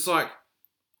 But it's like,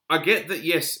 I get that,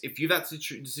 yes, if that's the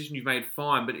decision you've made,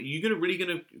 fine. But are you really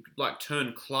going to like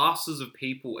turn classes of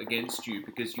people against you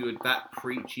because you're that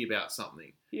preachy about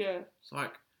something? Yeah. It's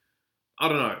like, I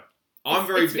don't know.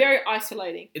 It's very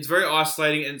isolating. It's very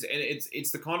isolating, and it's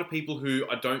the kind of people who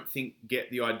I don't think get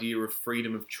the idea of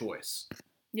freedom of choice.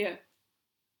 Yeah.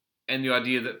 And the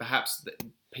idea that perhaps that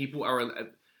people are...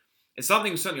 It's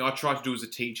something certainly I try to do as a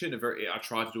teacher, and I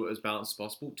try to do it as balanced as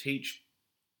possible. Teach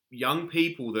young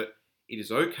people that it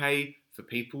is okay for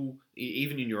people,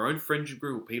 even in your own friendship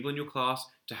group or people in your class,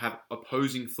 to have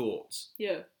opposing thoughts.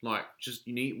 Yeah. Like,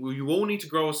 you all need to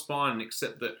grow a spine and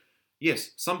accept that,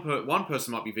 yes, one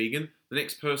person might be vegan, the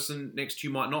next person next to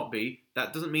you might not be.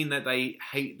 That doesn't mean that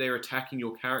they're attacking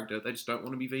your character. They just don't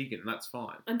want to be vegan, and that's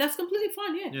fine. And that's completely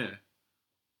fine, yeah. Yeah.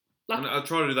 Like, and I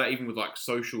try to do that even with like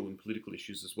social and political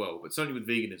issues as well, but certainly with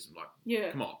veganism,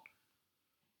 like, come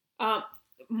on.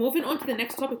 Moving on to the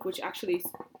next topic, which actually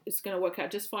is going to work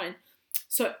out just fine.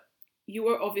 So, you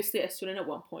were obviously a student at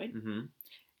one point. Mm-hmm.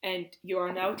 and you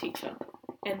are now a teacher.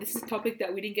 And this is a topic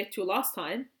that we didn't get to last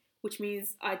time, which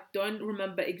means I don't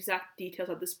remember exact details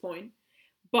at this point.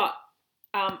 But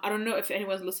I don't know if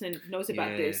anyone listening knows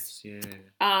about this.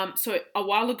 Yeah. So a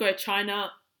while ago,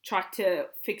 China tried to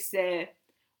fix their,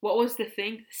 what was the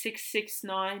thing?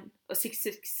 669 or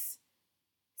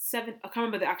 667? I can't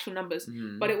remember the actual numbers,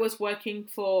 but it was working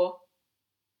for,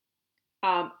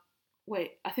 I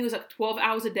think it was like 12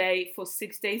 hours a day for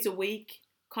 6 days a week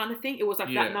kind of thing. It was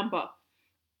like that number.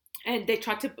 And they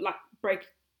tried to like break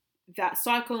that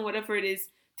cycle and whatever it is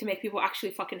to make people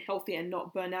actually fucking healthy and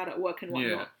not burn out at work and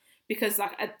whatnot. Yeah. Because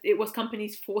like it was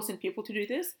companies forcing people to do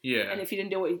this. Yeah. And if you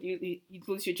didn't do it, you'd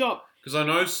lose your job. Because I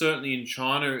know certainly in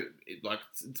China,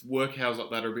 work hours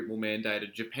like that are a bit more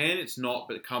mandated. Japan, it's not,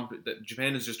 but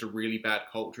Japan is just a really bad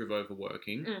culture of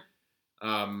overworking.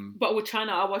 But with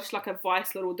China, I watched like a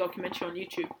Vice little documentary on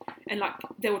YouTube, and like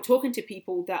they were talking to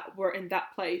people that were in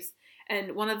that place,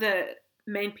 and one of the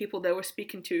main people they were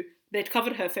speaking to, they'd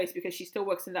covered her face because she still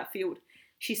works in that field.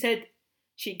 She said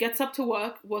she gets up to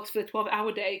work, works for a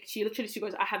 12-hour day. She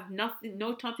goes, I have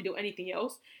no time to do anything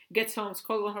else. Gets home,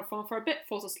 scrolls on her phone for a bit,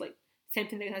 falls asleep. Same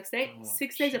thing the next day.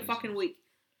 6 days a fucking week.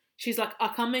 She's like, I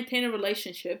can't maintain a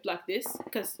relationship like this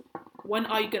because when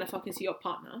are you gonna fucking see your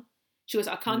partner? She goes,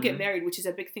 I can't get married, which is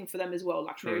a big thing for them as well,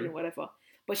 like married and whatever.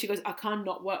 But she goes, I can't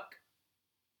not work.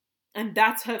 And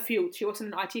that's her field. She works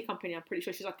in an IT company, I'm pretty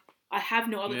sure. She's like, I have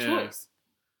no other choice.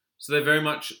 So they very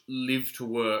much live to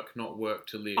work, not work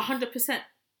to live. 100%.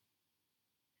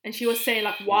 And she was saying,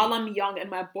 like, while I'm young and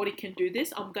my body can do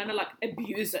this, I'm gonna like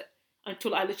abuse it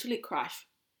until I literally crash.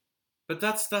 But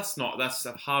that's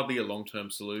hardly a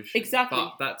long-term solution. Exactly.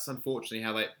 But that's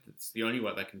unfortunately it's the only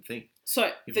way they can think.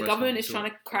 So the government is trying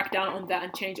to crack down on that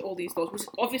and change all these laws, which is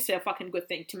obviously a fucking good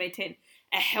thing to maintain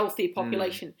a healthy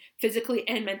population, physically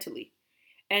and mentally.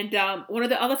 And one of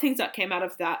the other things that came out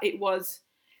of that, it was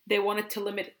they wanted to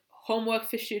limit homework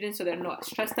for students so they're not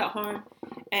stressed at home,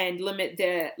 and limit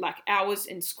their like hours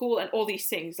in school and all these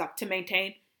things, like to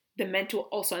maintain the mental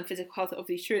also and physical health of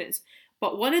these students.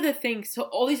 But one of the things, so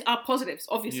all these are positives,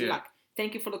 obviously, like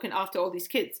thank you for looking after all these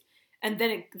kids. And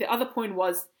then the other point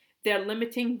was they're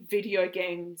limiting video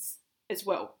games as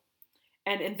well.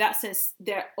 And in that sense,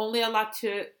 they're only allowed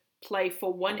to play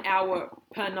for 1 hour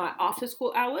per night after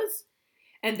school hours.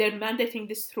 And they're mandating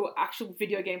this through actual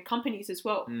video game companies as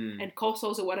well, and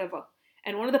consoles or whatever.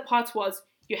 And one of the parts was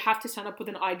you have to sign up with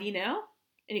an ID now,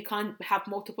 and you can't have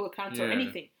multiple accounts or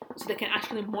anything. So they can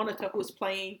actually monitor who's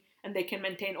playing, and they can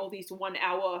maintain all these 1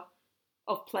 hour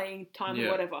of playing time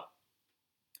or whatever.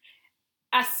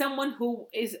 As someone who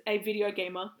is a video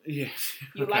gamer, you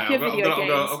like your video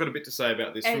games. I've got a bit to say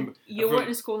about this. And you were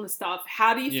in school and stuff.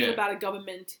 How do you feel about a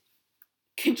government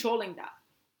controlling that?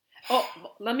 Oh,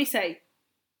 let me say,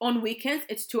 on weekends,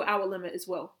 it's 2 hour limit as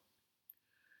well.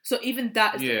 So even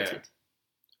that is limited.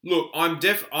 Look,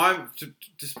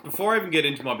 just before I even get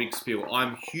into my big spiel,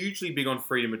 I'm hugely big on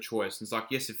freedom of choice. And it's like,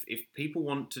 yes,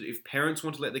 if parents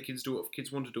want to let their kids do it, if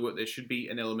kids want to do it, there should be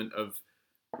an element of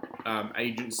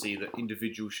agency that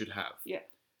individuals should have. Yeah.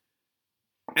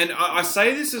 And I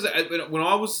say this as when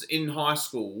I was in high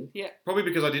school, probably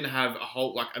because I didn't have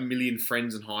a million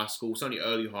friends in high school, it's only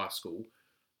early high school,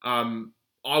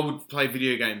 I would play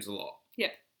video games a lot. Yeah.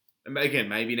 And again,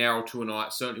 maybe an hour or two a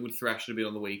night, certainly would thrash it a bit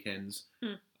on the weekends.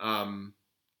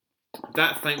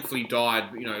 That thankfully died,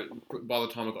 by the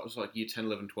time I got to like year 10,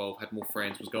 11, 12, had more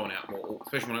friends, was going out more,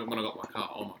 especially when I got my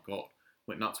car. Oh my God,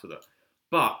 went nuts with it.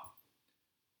 But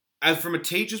as from a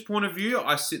teacher's point of view,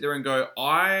 I sit there and go,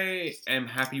 I am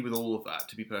happy with all of that,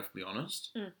 to be perfectly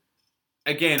honest.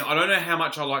 Again, I don't know how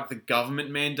much I like the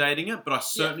government mandating it, but I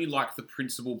certainly like the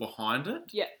principle behind it.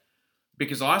 Yeah.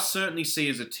 Because I certainly see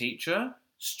as a teacher,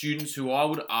 students who I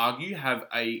would argue have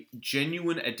a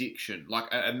genuine addiction,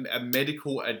 like a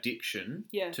medical addiction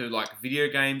to like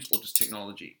video games or just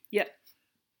technology. Yeah.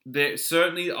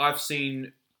 Certainly I've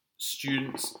seen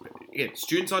students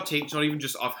I teach, not even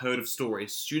just I've heard of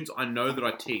stories, students I know that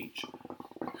I teach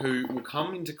who will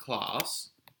come into class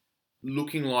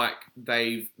looking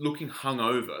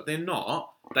hungover. They're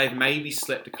not. They've maybe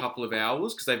slept a couple of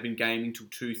hours because they've been gaming till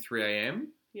 2, 3 a.m.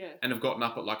 Yeah. And have gotten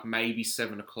up at like maybe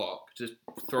 7 o'clock to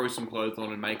throw some clothes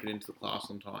on and make it into the class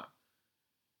on time.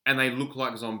 And they look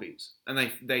like zombies. And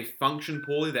they function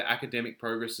poorly. Their academic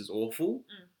progress is awful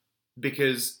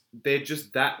because they're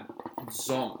just that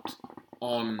zonked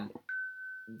on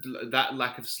that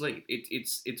lack of sleep.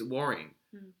 It's worrying.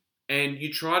 And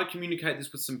you try to communicate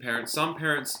this with some parents. Some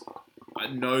parents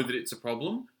know that it's a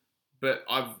problem, but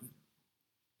I've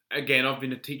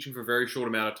been teaching for a very short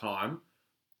amount of time.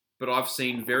 But I've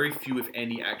seen very few, if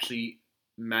any, actually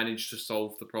manage to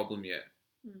solve the problem yet.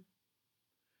 Mm.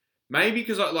 Maybe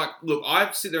because I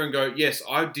sit there and go, yes,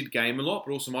 I did game a lot,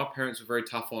 but also my parents were very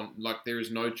tough on, like, there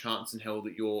is no chance in hell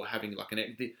that you're having, like,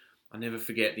 I never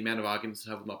forget the amount of arguments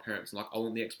I have with my parents. Like, I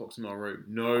want the Xbox in my room.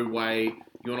 No way.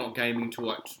 You're not gaming till,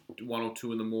 like, 1 or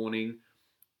 2 in the morning.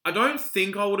 I don't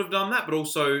think I would have done that, but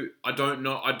also, I don't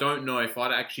know if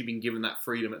I'd actually been given that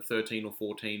freedom at 13 or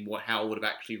 14, how I would have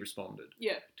actually responded.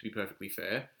 Yeah. To be perfectly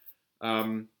fair.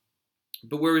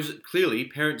 But whereas clearly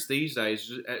parents these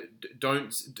days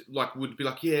would be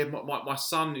like, yeah, my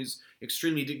son is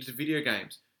extremely addicted to video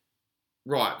games.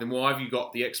 Right, then why have you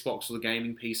got the Xbox or the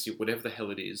gaming PC or whatever the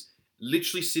hell it is,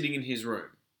 literally sitting in his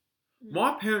room?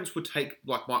 My parents would take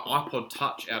like my iPod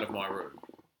Touch out of my room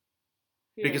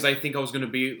because they think I was going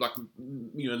to be like,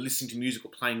 listening to music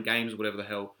or playing games or whatever the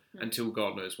hell until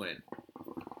God knows when.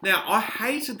 Now, I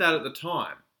hated that at the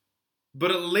time.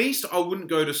 But at least I wouldn't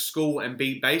go to school and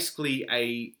be basically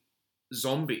a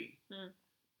zombie.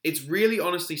 It's really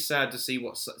honestly sad to see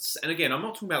and again, I'm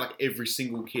not talking about like every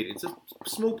single kid. It's a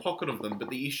small pocket of them, but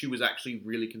the issue is actually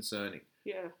really concerning.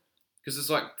 Yeah. Because it's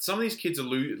like, some of these kids are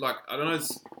I don't know,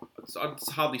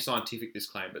 it's hardly scientific, this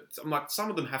claim, but I'm like, some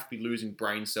of them have to be losing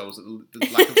brain cells at the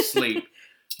lack of sleep.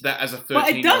 That as a 13-year-old,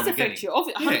 but it does affect you,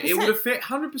 obviously. 100%. Yeah, it would affect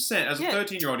 100% as a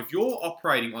 13-year-old. If you're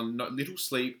operating on little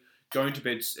sleep, going to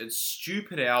bed at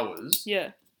stupid hours,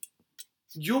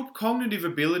 your cognitive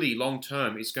ability long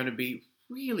term is going to be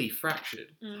really fractured.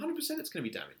 100% it's going to be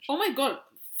damaged. Oh my God.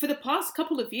 For the past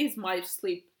couple of years, my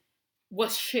sleep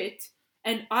was shit.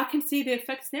 And I can see the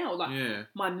effects now. Like,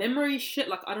 my memory is shit.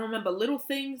 Like, I don't remember little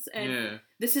things. And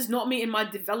this is not me in my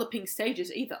developing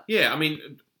stages either. Yeah, I mean,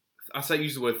 I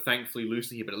use the word thankfully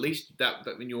loosely here, but at least that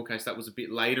in your case, that was a bit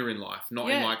later in life, not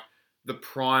in like the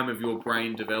prime of your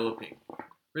brain developing.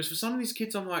 Whereas for some of these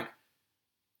kids, I'm like,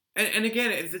 and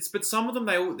again, but some of them,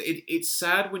 it's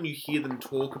sad when you hear them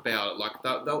talk about it. Like,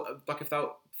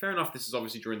 fair enough, this is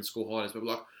obviously during the school holidays, but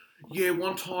like, yeah,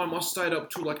 one time I stayed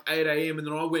up till like 8 a.m. and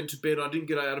then I went to bed and I didn't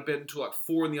get out of bed until like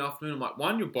 4 in the afternoon. I'm like,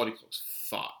 one, your body clock's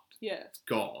fucked. Yeah. It's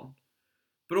gone.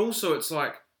 But also, it's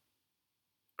like,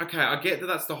 okay, I get that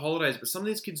that's the holidays, but some of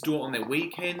these kids do it on their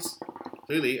weekends.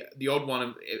 Clearly, the odd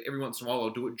one, every once in a while, I'll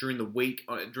do it during the week,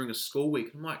 during a school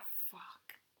week. I'm like,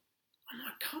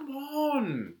 come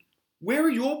on. Where are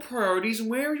your priorities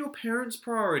and where are your parents'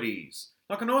 priorities?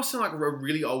 Like, I know I sound like a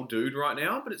really old dude right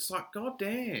now, but it's like,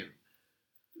 goddamn.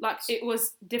 Like, it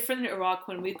was different in Iraq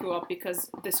when we grew up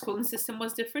because the schooling system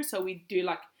was different. So we do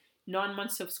like 9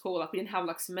 months of school. Like, we didn't have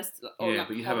like semester or like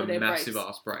but you have a massive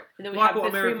ass break. And then we have the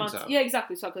 3 months. Have. Yeah,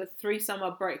 exactly. So like a 3 summer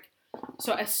break.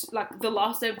 So as like the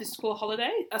last day of the school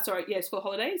holiday, school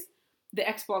holidays, the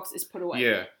Xbox is put away.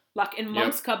 Yeah. Like in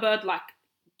mom's cupboard, like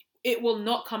it will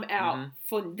not come out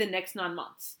for the next 9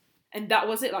 months. And that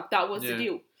was it. Like, that was the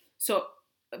deal. So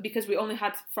because we only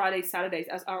had Fridays, Saturdays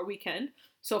as our weekend.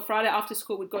 So Friday after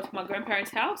school, we'd go to my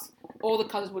grandparents' house. All the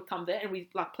cousins would come there and we'd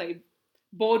like play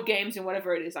board games and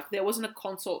whatever it is. Like, there wasn't a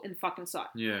console in fucking sight.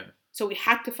 Yeah. So we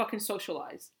had to fucking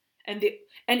socialize. And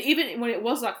even when it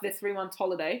was like the 3 month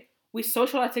holiday, we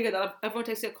socialized together. Everyone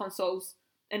takes their consoles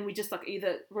and we just like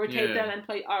either rotate them and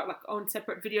play our like own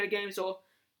separate video games, or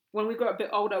when we got a bit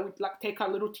older, we'd like take our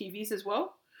little TVs as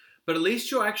well. But at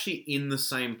least you're actually in the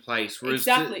same place. Whereas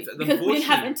exactly. Because we didn't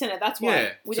have internet, that's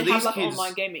why. We didn't have like kids,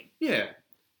 online gaming. Yeah.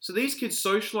 So these kids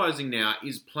socializing now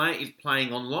is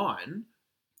playing online.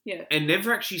 Yeah. And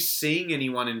never actually seeing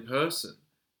anyone in person.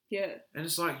 Yeah. And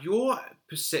it's like, your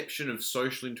perception of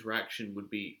social interaction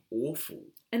would be awful.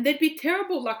 And they'd be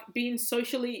terrible, like, being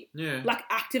socially, like,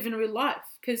 active in real life.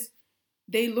 Because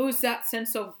they lose that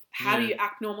sense of how do you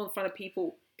act normal in front of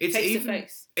people, face to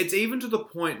face. It's even to the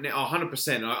point now,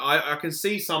 100%. I can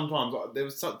see sometimes,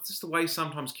 just the way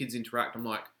sometimes kids interact, I'm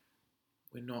like,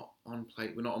 we're not on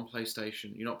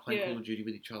PlayStation. You're not playing Call of Duty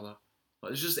with each other.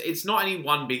 Like, it's not any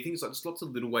one big thing. It's like, just lots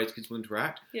of little ways kids will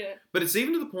interact. Yeah. But it's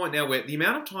even to the point now where the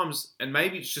amount of times, and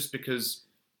maybe it's just because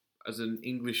as an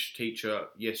English teacher,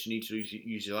 yes, you need to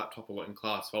use your laptop a lot in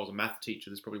class. If I was a math teacher,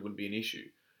 this probably wouldn't be an issue.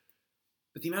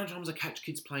 But the amount of times I catch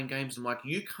kids playing games, I'm like,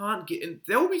 you can't get... And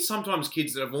there will be sometimes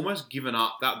kids that have almost given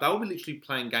up. They'll be literally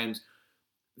playing games.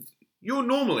 You're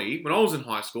normally, when I was in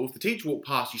high school, if the teacher walked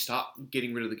past, you start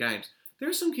getting rid of the games. There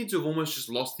are some kids who have almost just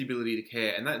lost the ability to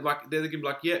care. And they're going to be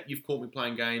like, yeah, you've caught me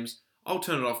playing games. I'll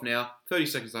turn it off now. 30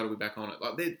 seconds later, we'll be back on it.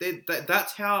 Like,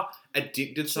 that's how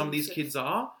addicted some of these kids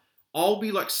are. I'll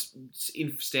be like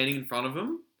standing in front of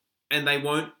them, and they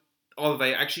won't... Either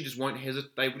they actually just won't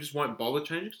hesitate, they just won't bother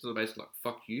changing because they're basically like,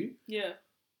 fuck you. Yeah.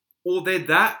 or they're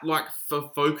that like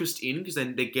focused in because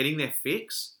then they're getting their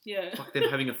fix. Yeah. Like they're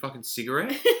having a fucking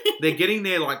cigarette. They're getting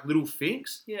their like little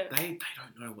fix. Yeah. They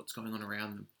don't know what's going on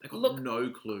around them. They got Look, no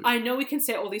clue. I know we can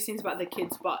say all these things about their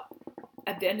kids, but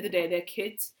at the end of the day, they're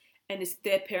kids, and it's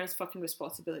their parents' fucking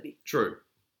responsibility. True.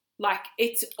 Like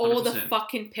it's all 100%. the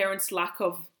fucking parents' lack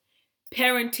of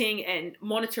parenting and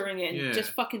monitoring and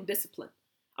just fucking discipline.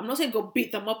 I'm not saying go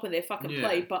beat them up when they fucking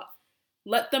play, but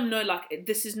let them know like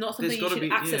this is not something you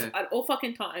should access at all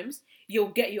fucking times. You'll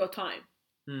get your time.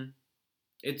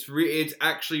 It's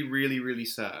actually really, really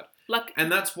sad. Like,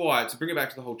 and that's why, to bring it back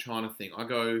to the whole China thing,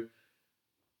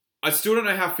 I still don't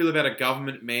know how I feel about a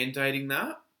government mandating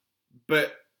that,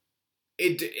 but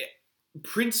it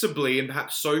principally and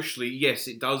perhaps socially, yes,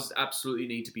 it does absolutely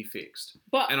need to be fixed.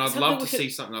 And I'd love to see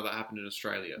something like that happen in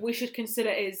Australia. We should consider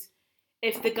is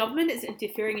if the government is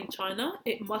interfering in China,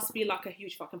 it must be like a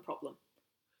huge fucking problem.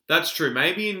 That's true.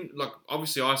 Maybe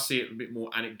obviously I see it a bit more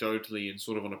anecdotally and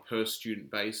sort of on a per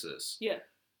student basis. Yeah.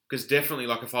 Because definitely,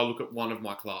 like if I look at one of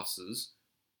my classes,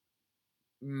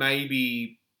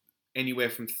 maybe anywhere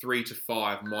from 3 to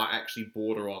 5 might actually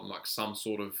border on like some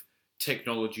sort of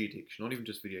technology addiction, not even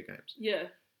just video games. Yeah.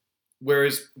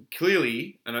 Whereas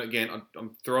clearly, and again,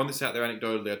 I'm throwing this out there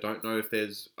anecdotally, I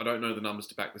don't know the numbers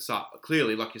to back this up. But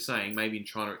clearly, like you're saying, maybe in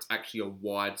China it's actually a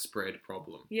widespread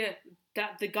problem. Yeah,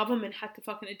 that the government had to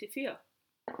fucking interfere.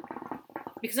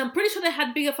 Because I'm pretty sure they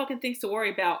had bigger fucking things to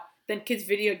worry about than kids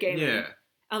video gaming. Yeah.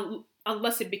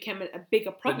 Unless it became a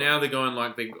bigger problem. But now they're going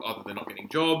like, either they're not getting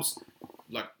jobs,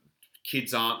 like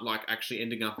kids aren't like actually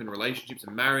ending up in relationships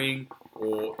and marrying,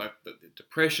 or like the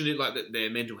depression, like their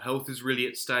mental health is really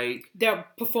at stake. They're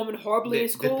performing horribly in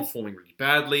school. They're performing really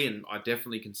badly, and I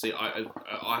definitely can see. I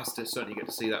certainly get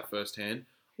to see that firsthand.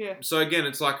 Yeah. So again,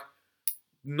 it's like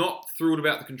not thrilled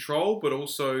about the control, but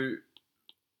also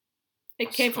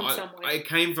it came from somewhere.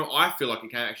 I feel like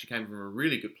it actually came from a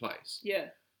really good place. Yeah.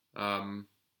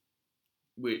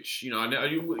 Which you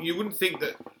wouldn't think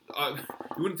that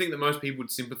most people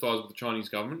would sympathise with the Chinese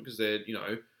government because they're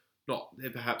they're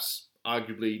perhaps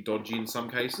arguably dodgy in some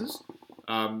cases.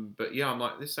 But yeah, I'm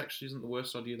like, this actually isn't the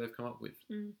worst idea they've come up with.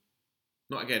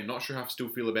 Not sure how I still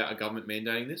feel about a government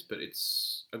mandating this, but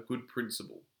it's a good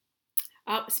principle.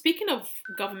 Speaking of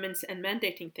governments and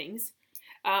mandating things,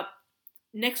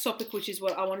 next topic, which is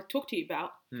what I want to talk to you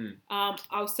about.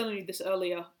 I was telling you this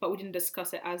earlier, but we didn't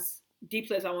discuss it as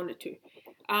deeply as I wanted to.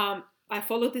 I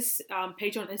follow this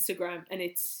page on Instagram, and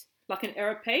it's like an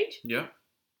Arab page. Yeah.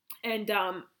 And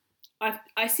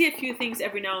I see a few things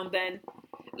every now and then.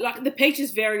 Like the page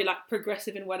is very like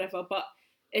progressive and whatever, but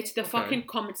it's the fucking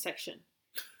comment section.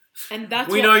 And that's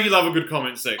we know you love a good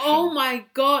comment section. Oh my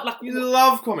god, like you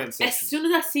love comment sections. As soon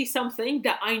as I see something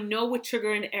that I know would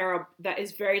trigger an Arab that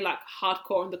is very like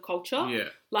hardcore on the culture,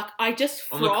 like I just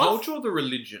froth. On the culture or the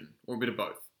religion, or a bit of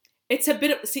both. It's a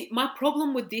bit of my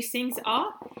problem with these things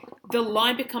are the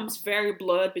line becomes very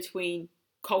blurred between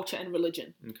culture and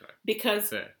religion. Okay.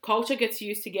 Because culture gets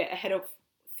used to get ahead of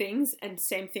things, and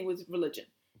same thing with religion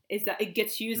is that it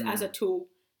gets used as a tool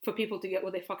for people to get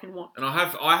what they fucking want. And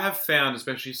I have found,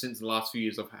 especially since the last few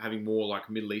years of having more like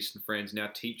Middle Eastern friends now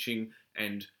teaching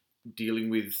and dealing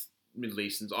with Middle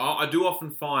Easterns, I do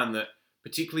often find that,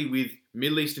 particularly with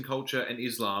Middle Eastern culture and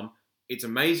Islam, it's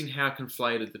amazing how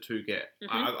conflated the two get.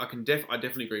 I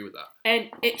definitely agree with that. And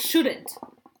it shouldn't.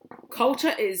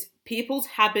 Culture is people's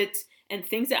habits and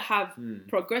things that have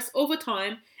progressed over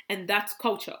time, and that's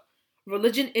culture.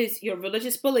 Religion is your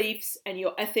religious beliefs and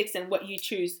your ethics and what you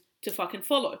choose to fucking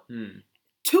follow.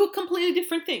 Two completely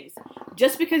different things.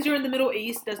 Just because you're in the Middle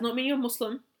East does not mean you're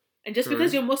Muslim. And just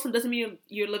because you're Muslim doesn't mean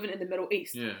you're living in the Middle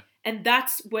East. Yeah. And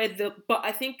that's where but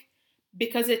I think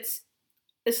because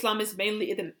Islam is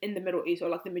mainly in the Middle East, or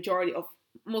like the majority of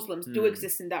Muslims do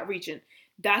exist in that region.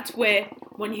 That's where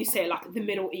when you say like the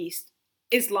Middle East,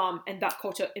 Islam and that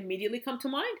culture immediately come to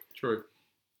mind. True.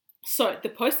 So the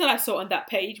post that I saw on that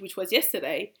page, which was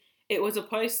yesterday, it was a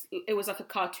post, it was like a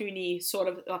cartoony sort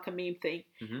of like a meme thing.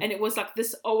 And it was like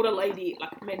this older lady,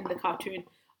 like made in the cartoon,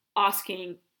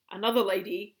 asking another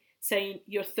lady saying,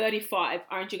 you're 35,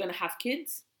 aren't you going to have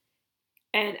kids?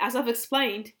 And as I've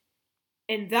explained,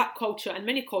 in that culture and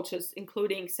many cultures,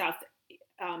 including South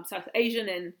Asian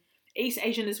and East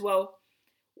Asian as well,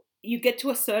 you get to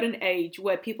a certain age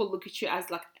where people look at you as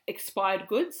like expired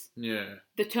goods. Yeah.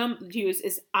 The term used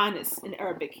is anis in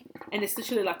Arabic. And it's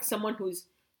literally like someone who's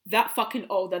that fucking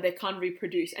old that they can't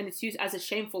reproduce. And it's used as a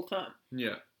shameful term.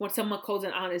 Yeah. When someone calls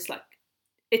an anis, like,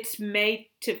 it's made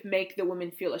to make the woman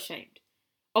feel ashamed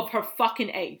of her fucking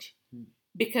age.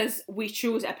 Because we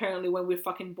choose apparently when we're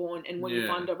fucking born and when we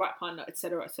find the right partner,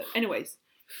 etc. So anyways.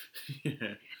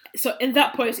 Yeah. So in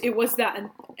that post, it was that.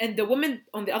 And the woman,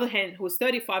 on the other hand, who was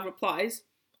 35, replies,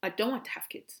 I don't want to have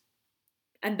kids.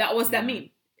 And that was that meme.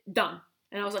 Done.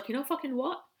 And I was like, you know fucking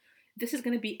what? This is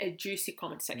going to be a juicy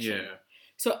comment section. Yeah.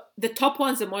 So the top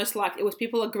ones, the most liked, it was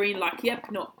people agreeing like, yep,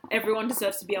 no, everyone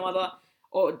deserves to be a mother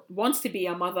or wants to be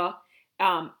a mother.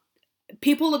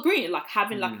 People agreeing, like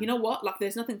having like, you know what? Like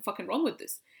there's nothing fucking wrong with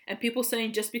this. And people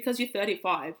saying just because you're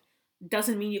 35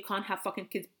 doesn't mean you can't have fucking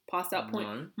kids past that point.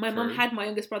 No, my mum had my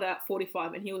youngest brother at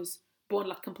 45 and he was born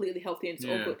like completely healthy and it's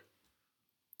all good.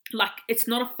 Like, it's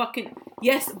not a fucking...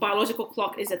 Yes, biological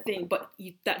clock is a thing, but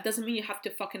that doesn't mean you have to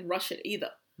fucking rush it either.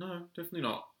 No, definitely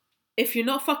not. If you're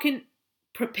not fucking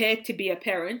prepared to be a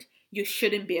parent, you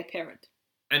shouldn't be a parent.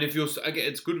 And if you're... Again,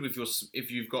 it's good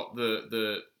if you've got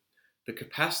the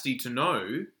capacity to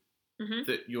know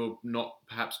that you're not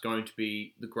perhaps going to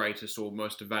be the greatest or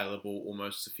most available or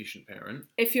most sufficient parent.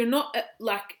 If you're not,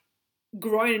 like,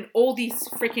 growing in all these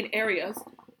freaking areas,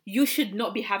 you should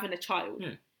not be having a child.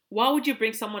 Yeah. Why would you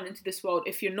bring someone into this world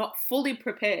if you're not fully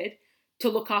prepared to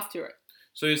look after it?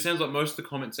 So it sounds like most of the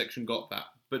comment section got that,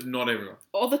 but not everyone.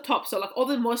 All the top, so like all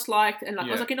the most liked, and like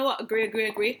I was like, you know what,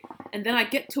 agree. And then I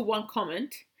get to one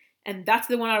comment, and that's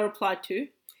the one I replied to,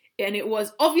 and it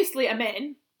was obviously a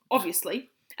man,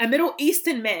 a Middle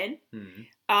Eastern man.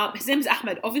 His name is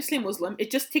Ahmed, obviously Muslim.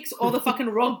 It just ticks all the fucking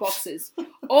wrong boxes,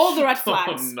 all the red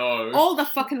flags. Oh no! All the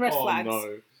fucking red flags.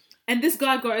 No. And this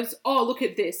guy goes, oh, look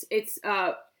at this. It's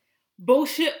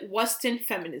bullshit Western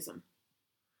feminism.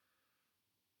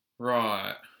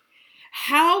 Right.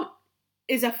 How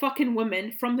is a fucking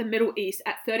woman from the Middle East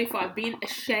at 35 being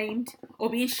ashamed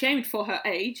or being shamed for her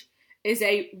age is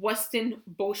a Western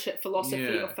bullshit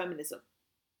philosophy of feminism?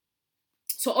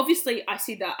 So obviously I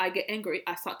see that, I get angry,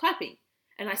 I start typing.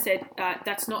 And I said,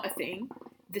 that's not a thing.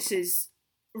 This is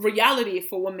reality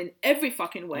for women every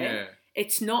fucking way. Yeah.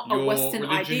 It's not a Western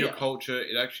idea. Your culture,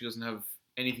 it actually doesn't have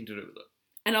anything to do with it.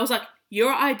 And I was like,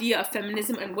 your idea of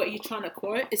feminism and what you're trying to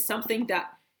quote is something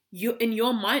that you, in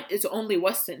your mind, is only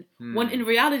Western. When in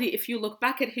reality, if you look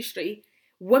back at history,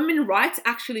 women's rights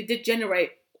actually did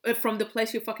generate from the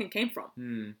place you fucking came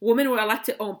from. Women were allowed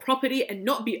to own property and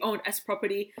not be owned as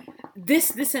property.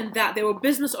 This and that. There were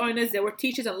business owners, there were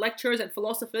teachers and lecturers and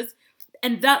philosophers.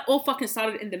 And that all fucking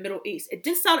started in the Middle East. It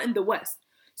didn't start in the West.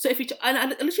 So if you... And I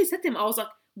literally said to him, I was like,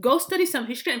 go study some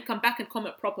history and come back and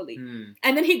comment properly.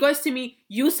 And then he goes to me,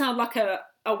 you sound like a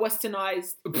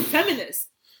westernized feminist.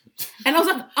 And I was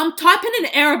like, I'm typing in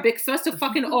Arabic first of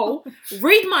fucking all.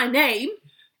 Read my name.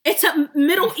 It's a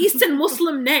Middle Eastern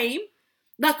Muslim name.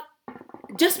 Like,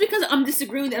 just because I'm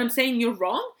disagreeing with it and I'm saying you're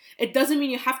wrong, it doesn't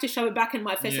mean you have to shove it back in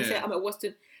my face and say I'm a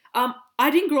Western. I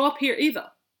didn't grow up here either.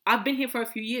 I've been here for a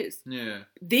few years. Yeah.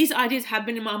 These ideas have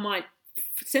been in my mind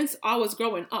since I was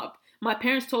growing up. My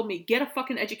parents told me, get a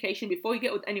fucking education before you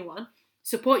get with anyone.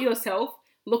 Support yourself.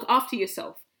 Look after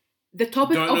yourself. The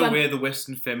topic don't know where the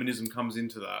Western feminism comes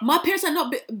into that. My parents are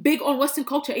not big on Western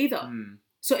culture either.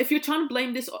 So if you're trying to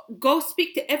blame this, go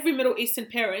speak to every Middle Eastern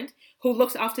parent who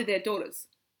looks after their daughters.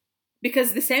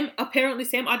 Because the same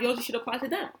ideology should apply to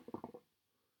them.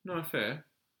 No, fair.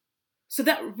 So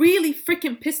that really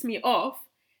freaking pissed me off.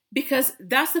 Because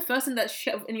that's the first thing that's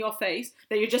shoved in your face,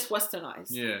 that you're just westernized.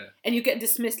 Yeah. And you get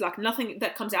dismissed, like nothing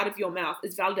that comes out of your mouth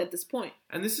is valid at this point.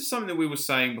 And this is something that we were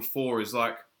saying before, is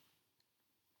like,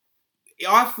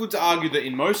 I would argue that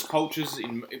in most cultures,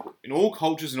 in all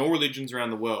cultures and all religions around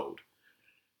the world,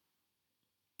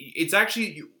 it's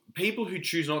actually, people who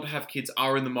choose not to have kids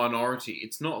are in the minority.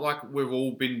 It's not like we've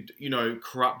all been,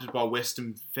 corrupted by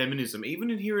Western feminism. Even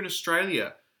here in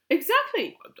Australia.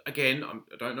 Exactly. Again,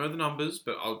 I don't know the numbers,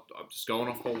 but I'm just going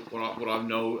off what I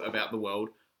know about the world.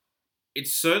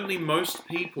 It's certainly most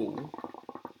people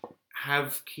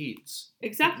have kids.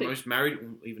 Exactly. Most married,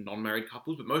 even non-married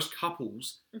couples, but most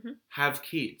couples have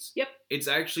kids. Yep. It's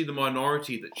actually the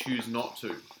minority that choose not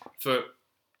to, for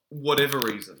whatever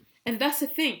reason. And that's the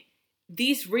thing.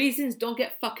 These reasons don't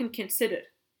get fucking considered.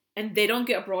 And they don't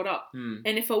get brought up. And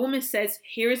if a woman says,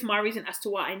 here is my reason as to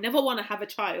why I never want to have a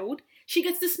child, she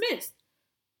gets dismissed.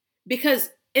 Because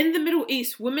in the Middle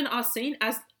East, women are seen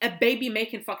as a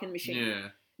baby-making fucking machine. Yeah.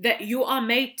 That you are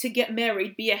made to get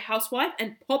married, be a housewife,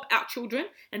 and pop out children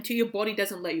until your body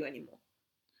doesn't let you anymore.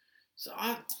 So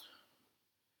a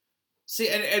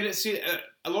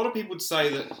lot of people would say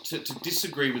that to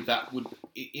disagree with that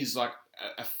is like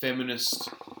a feminist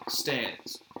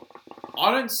stance. I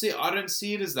don't see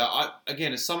it as that.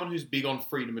 As someone who's big on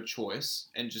freedom of choice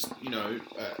and just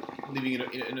living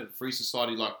in a free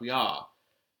society like we are,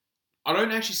 I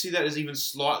don't actually see that as even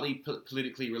slightly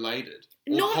politically related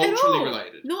or culturally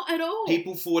related. Not at all.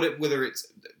 People for it, whether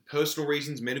it's personal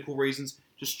reasons, medical reasons,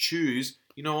 just choose,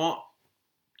 you know what,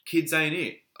 kids ain't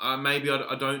it. Maybe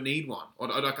I don't need one,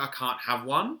 or I can't have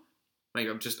one. Maybe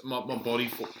I'm just my body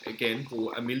for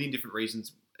a million different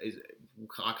reasons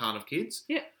I can't have kids.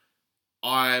 Yeah.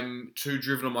 I'm too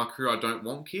driven on my career. I don't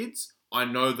want kids. I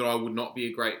know that I would not be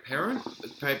a great parent.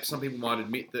 Some people might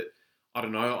admit that, I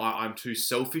don't know, I'm too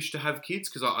selfish to have kids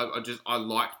because I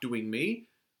like doing me.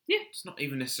 Yeah. It's not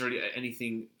even necessarily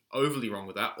anything overly wrong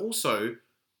with that. Also,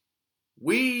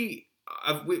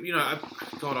 I've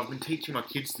been teaching my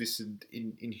kids this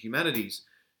in humanities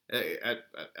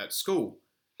at school.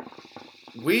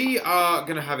 We are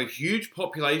going to have a huge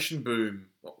population boom.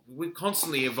 We're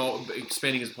constantly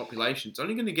expanding as a population. It's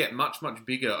only going to get much, much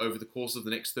bigger over the course of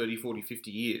the next 30, 40,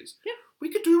 50 years. Yeah. We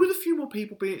could do with a few more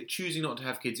people choosing not to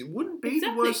have kids. It wouldn't be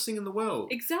the worst thing in the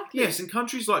world. Exactly. Yes, in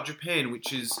countries like Japan,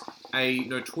 which is a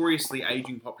notoriously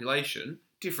aging population,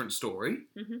 different story.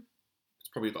 Mm-hmm. It's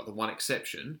probably like the one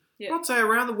exception. Yeah. But I'd say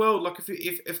around the world, like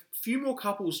if a few more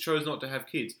couples chose not to have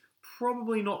kids,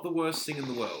 probably not the worst thing in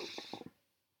the world.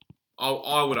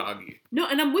 I would argue. No,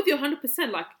 and I'm with you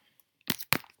 100%. Like,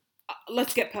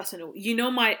 let's get personal. You know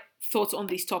my thoughts on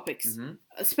these topics,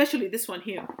 especially this one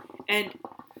here. And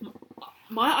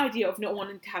my idea of not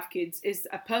wanting to have kids is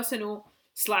a personal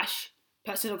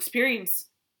experience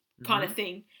kind of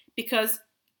thing, because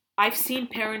I've seen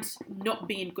parents not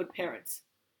being good parents.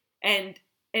 And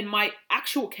in my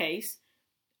actual case,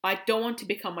 I don't want to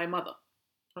become my mother.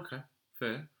 Okay,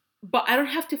 fair. But I don't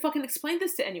have to fucking explain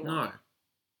this to anyone. No.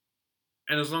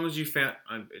 And as long as you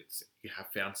have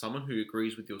found someone who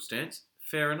agrees with your stance,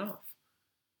 fair enough.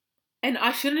 And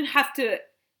I shouldn't have to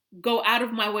go out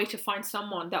of my way to find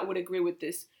someone that would agree with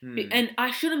this. And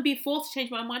I shouldn't be forced to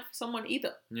change my mind for someone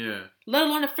either. Yeah. Let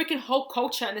alone a freaking whole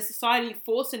culture and a society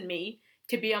forcing me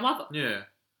to be a mother. Yeah.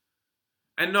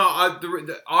 And no,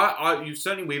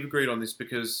 we've agreed on this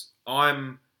because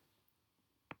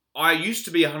I used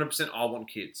to be 100% I want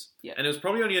kids. Yeah. And it was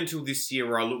probably only until this year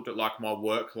where I looked at like my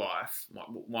work life,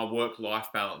 my work-life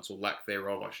balance, or lack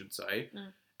thereof, I should say.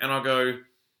 And I go,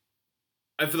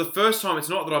 and for the first time, it's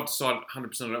not that I've decided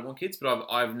 100% I don't want kids, but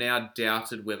I've now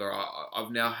doubted whether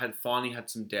I've now finally had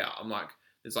some doubt. I'm like,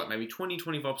 there's like maybe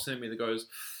 20-25% of me that goes,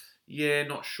 yeah,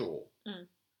 not sure.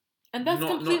 And that's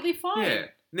completely fine. Yeah.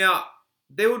 Now,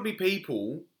 there would be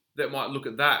people that might look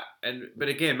at that, but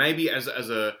again, maybe as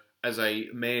a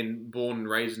man born and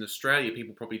raised in Australia,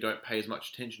 people probably don't pay as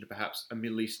much attention to perhaps a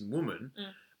Middle Eastern woman.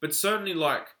 But certainly,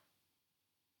 like,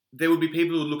 there would be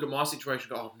people who would look at my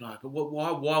situation and go, oh, no, but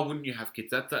why wouldn't you have kids?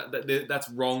 That's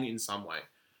wrong in some way.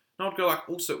 And I'd go, like,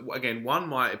 also, again,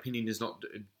 my opinion is not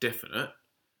definite.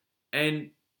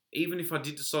 And even if I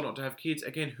did decide not to have kids,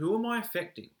 again, who am I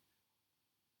affecting?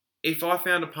 If I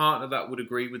found a partner that would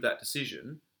agree with that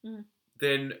decision,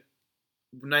 then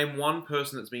name one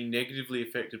person that's been negatively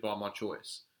affected by my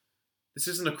choice. This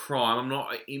isn't a crime.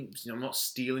 I'm not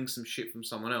stealing some shit from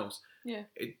someone else. Yeah.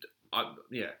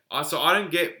 So I don't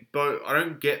get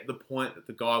the point that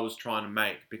the guy was trying to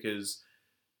make, because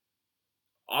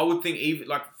I would think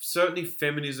certainly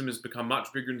feminism has become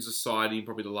much bigger in society in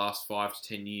probably the last 5 to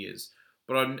 10 years.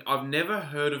 But I've never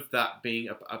heard of that being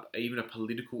even a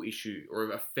political issue,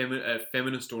 or a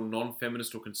feminist or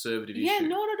non-feminist or conservative issue. Yeah,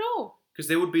 not at all. Because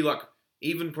there would be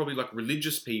even probably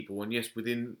religious people, and yes,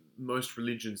 within most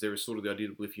religions there is sort of the idea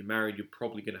that if you're married, you're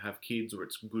probably going to have kids, or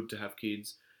it's good to have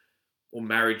kids, or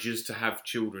marriage is to have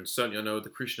children. Certainly, I know the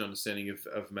Christian understanding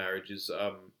of marriage is,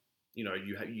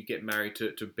 you get married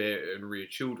to bear and rear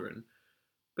children.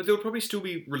 But there would probably still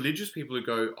be religious people who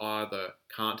go, either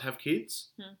can't have kids,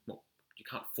 well, you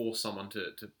can't force someone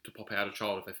to pop out a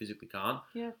child if they physically can't,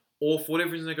 or for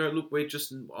whatever reason they go, look,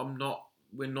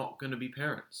 we're not going to be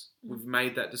parents. We've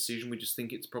made that decision. We just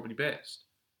think it's probably best.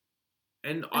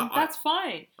 And that's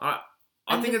fine. I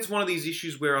think it's one of these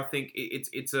issues where I think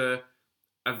it's a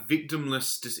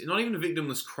victimless, not even a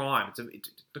victimless crime.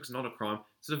 It's not a crime.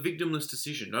 It's a victimless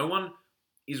decision. No one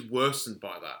is worsened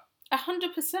by that.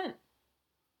 100%.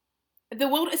 The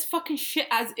world is fucking shit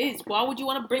as is. Why would you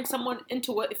want to bring someone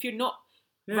into it if you're not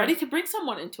ready to bring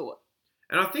someone into it?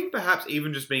 And I think perhaps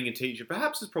even just being a teacher,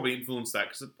 perhaps has probably influenced that,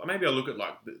 because maybe I look at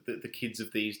the kids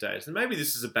of these days, and maybe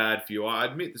this is a bad view. I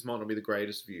admit this might not be the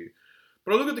greatest view,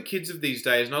 but I look at the kids of these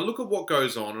days, and I look at what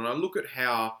goes on, and I look at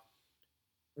how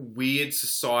weird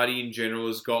society in general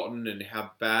has gotten, and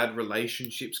how bad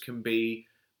relationships can be,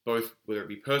 both whether it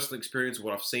be personal experience or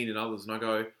what I've seen in others, and I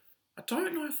go, I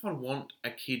don't know if I want a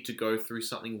kid to go through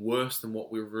something worse than what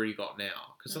we've already got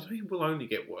now, because I think it will only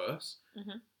get worse.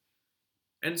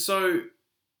 And so,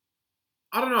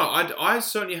 I don't know, I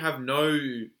certainly have no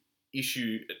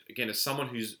issue, again, as someone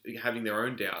who's having their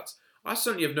own doubts, I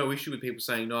certainly have no issue with people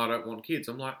saying, no, I don't want kids.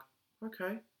 I'm like,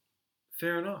 okay,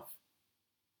 fair enough.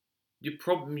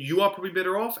 You are probably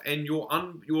better off, and your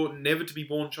never to be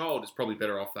born child is probably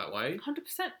better off that way.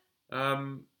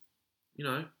 100%. You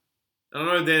know, I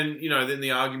know. Then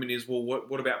the argument is, well,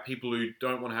 what about people who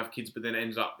don't want to have kids, but then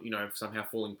ends up, somehow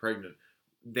falling pregnant?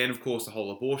 Then, of course, the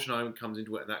whole abortion argument comes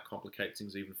into it, and that complicates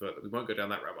things even further. We won't go down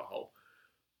that rabbit hole.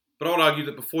 But I would argue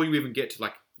that before you even get to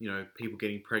people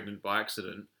getting pregnant by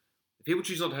accident, if people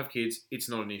choose not to have kids, it's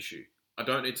not an issue.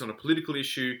 It's not a political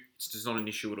issue. It's just not an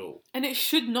issue at all. And it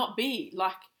should not be.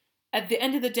 Like, at the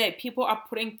end of the day, people are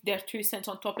putting their 2 cents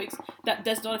on topics that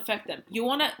does not affect them. You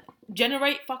want to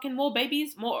generate fucking more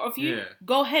babies, more of you? Yeah.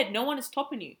 Go ahead. No one is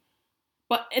stopping you.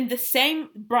 But in the same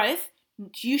breath,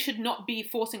 you should not be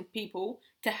forcing people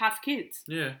to have kids.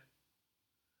 Yeah.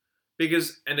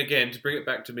 Because, and again, to bring it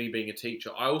back to me being a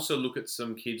teacher, I also look at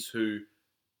some kids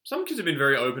have been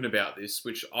very open about this,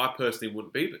 which I personally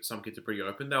wouldn't be, but some kids are pretty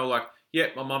open. They were like, yeah,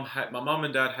 my mum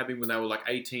and dad had me when they were like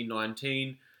 18,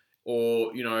 19,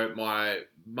 or, my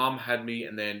mum had me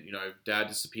and then, dad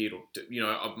disappeared, or,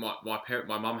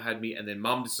 my mum had me and then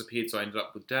mum disappeared, so I ended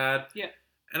up with dad. Yeah.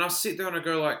 And I sit there and I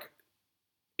go like,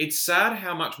 it's sad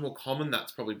how much more common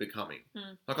that's probably becoming.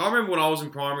 Like, I remember when I was in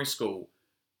primary school,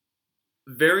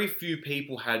 very few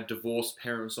people had divorced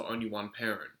parents or only one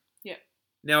parent. Yeah.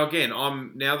 Now, again,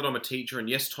 now that I'm a teacher, and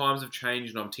yes, times have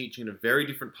changed, and I'm teaching in a very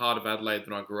different part of Adelaide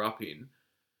than I grew up in,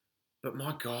 but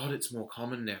my God, it's more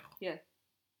common now. Yeah.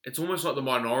 It's almost like the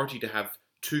minority to have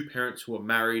two parents who are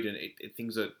married and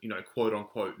things are, quote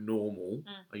unquote, normal.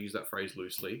 I use that phrase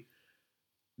loosely.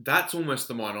 That's almost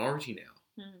the minority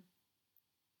now.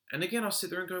 And again, I sit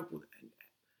there and go, well,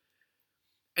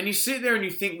 and you sit there and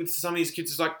you think with some of these kids,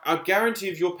 it's like, I guarantee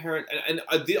if your parent, and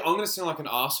I'm going to sound like an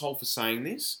asshole for saying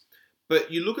this,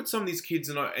 but you look at some of these kids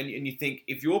and you think,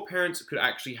 if your parents could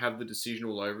actually have the decision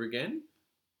all over again,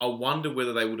 I wonder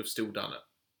whether they would have still done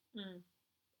it.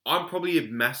 I'm probably a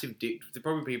massive dick. There are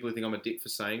probably people who think I'm a dick for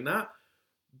saying that,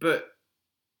 but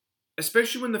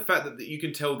especially when the fact that you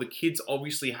can tell the kids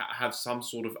obviously have some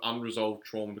sort of unresolved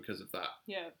trauma because of that.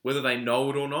 Yeah. Whether they know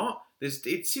it or not,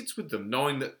 it sits with them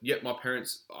knowing that, yep, my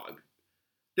parents.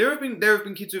 There have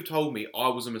been kids who have told me I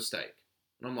was a mistake,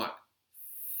 and I'm like,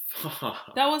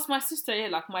 fuck. That was my sister. Yeah,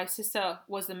 like my sister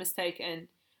was the mistake, and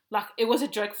like it was a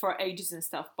joke for ages and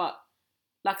stuff. But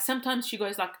like sometimes she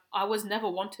goes like, I was never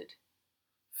wanted.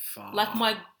 Fuck. Like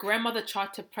my grandmother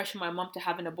tried to pressure my mum to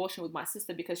have an abortion with my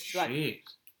sister because she's like,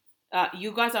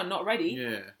 you guys are not ready.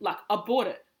 Yeah. Like, abort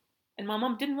it. And my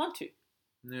mum didn't want to.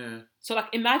 Yeah. So, like,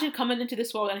 imagine coming into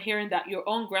this world and hearing that your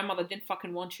own grandmother didn't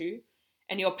fucking want you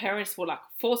and your parents were, like,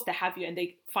 forced to have you and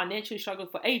they financially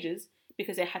struggled for ages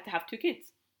because they had to have 2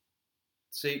 kids.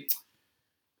 See,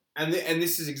 and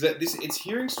this is it's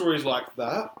hearing stories like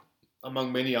that,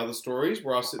 among many other stories,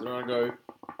 where I sit there and I go,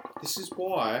 this is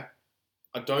why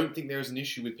I don't think there is an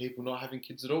issue with people not having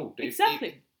kids at all.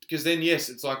 Exactly. Because then, yes,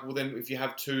 it's like, well, then if you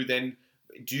have 2, then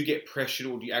do you get pressured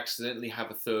or do you accidentally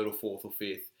have a 3rd or 4th or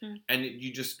 5th? And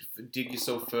you just dig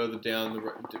yourself further down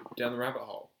the rabbit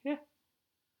hole. Yeah.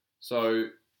 So,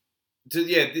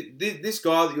 this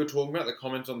guy that you're talking about, that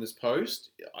comments on this post,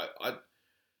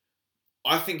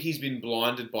 I think he's been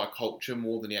blinded by culture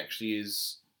more than he actually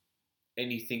is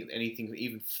anything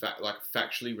even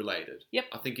factually related. Yep.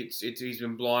 I think he's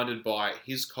been blinded by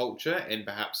his culture and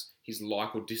perhaps his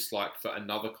like or dislike for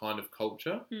another kind of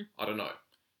culture. I don't know.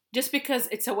 Just because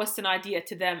it's a Western idea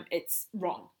to them, it's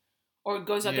wrong, or it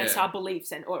goes against our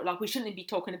beliefs, or like we shouldn't be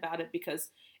talking about it because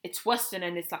it's Western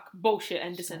and it's like bullshit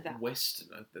and this and that.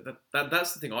 Western.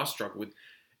 That's the thing I struggle with.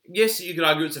 Yes, you could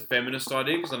argue it's a feminist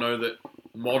idea because I know that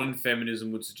modern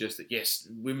feminism would suggest that yes,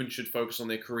 women should focus on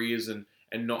their careers and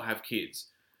not have kids.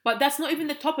 But that's not even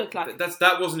the topic. Like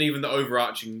that wasn't even the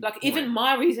overarching. Like point. Even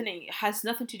my reasoning has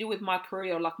nothing to do with my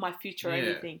career or like my future or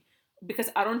anything, because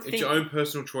I don't think it's your own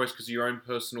personal choice because of your own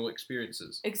personal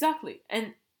experiences. Exactly,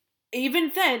 and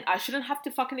even then, I shouldn't have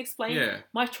to fucking explain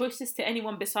my choices to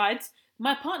anyone besides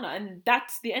my partner, and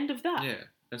that's the end of that. Yeah,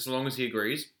 and so long as he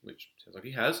agrees, which sounds like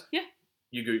he has. Yeah,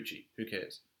 you Gucci. Who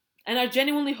cares? And I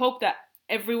genuinely hope that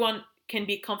everyone can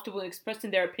be comfortable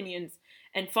expressing their opinions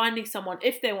and finding someone,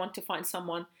 if they want to find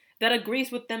someone, that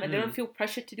agrees with them and they don't feel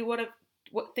pressured to do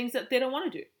what things that they don't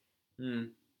want to do.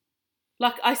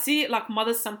 Like, I see, like,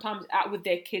 mothers sometimes out with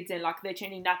their kids and, like, they're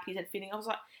changing nappies and feeding. I was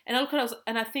like, and I look at it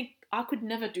and I think I could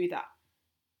never do that.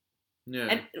 Yeah.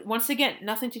 And once again,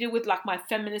 nothing to do with, like, my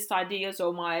feminist ideas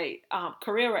or my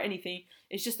career or anything.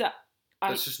 It's just that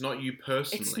that's just not you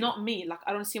personally. It's not me. Like,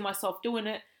 I don't see myself doing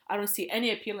it. I don't see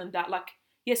any appeal in that. Like,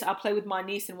 yes, I play with my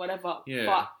niece and whatever. Yeah.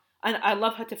 But and I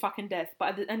love her to fucking death. But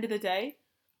at the end of the day,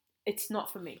 it's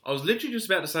not for me. I was literally just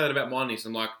about to say that about my niece.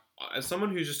 I'm like, as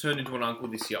someone who's just turned into an uncle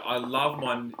this year, I love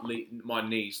my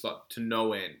niece like to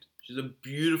no end. She's a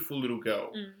beautiful little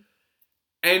girl.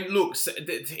 And look,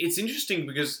 it's interesting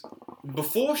because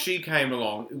before she came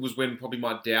along, it was when probably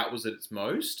my doubt was at its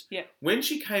most. Yeah. When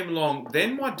she came along,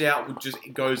 then my doubt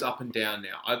it goes up and down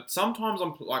now. Sometimes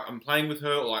I'm playing with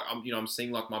her, or like I'm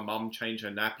seeing like my mum change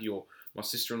her nappy or my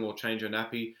sister-in-law change her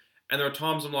nappy, and there are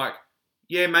times I'm like,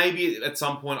 yeah, maybe at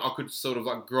some point I could sort of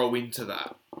like grow into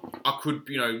that. I could,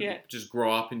 just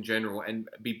grow up in general and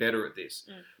be better at this.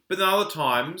 But then other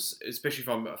times, especially if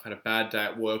I've had a bad day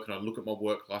at work and I look at my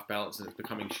work-life balance and it's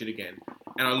becoming shit again,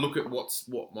 and I look at what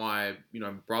my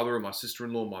brother and my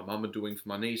sister-in-law, my mum are doing for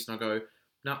my niece, and I go,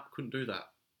 no, couldn't do that.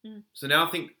 So now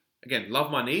I think, again,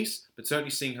 love my niece, but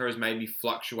certainly seeing her has made me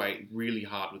fluctuate really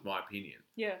hard with my opinion.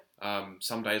 Yeah.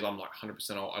 Some days I'm like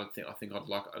 100%. I think I'd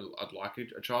like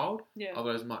a child. Yeah.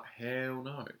 Other days I'm like, hell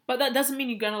no. But that doesn't mean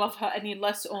you're gonna love her any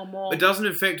less or more. It doesn't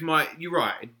affect You're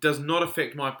right. It does not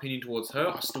affect my opinion towards her.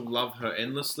 I still love her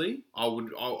endlessly. I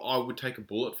would take a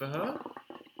bullet for her.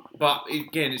 But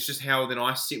again, it's just how then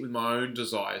I sit with my own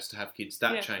desires to have kids.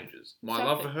 That changes. My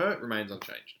love for her remains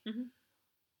unchanged.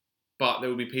 But there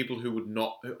will be people who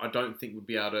I don't think would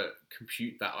be able to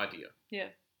compute that idea. Yeah.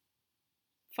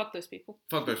 Fuck those people.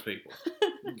 Fuck those people.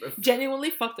 Genuinely,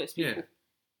 fuck those people.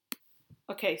 Yeah.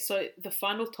 Okay, so the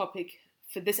final topic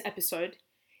for this episode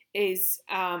is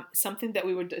something that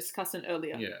we were discussing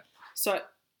earlier. Yeah. So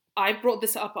I brought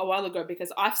this up a while ago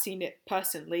because I've seen it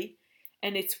personally,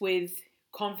 and it's with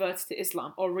converts to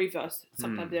Islam, or reverse,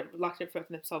 sometimes they like to refer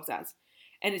to themselves as.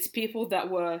 And it's people that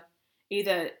were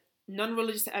either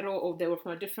non-religious at all, or they were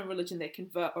from a different religion, they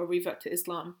convert or revert to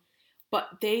Islam,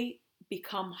 but they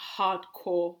become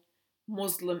hardcore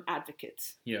Muslim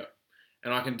advocates. Yeah.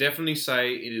 And I can definitely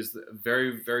say it is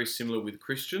very, very similar with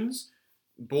Christians.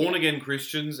 Born-again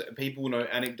Christians, people know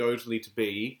anecdotally to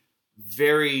be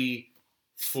very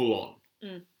full-on,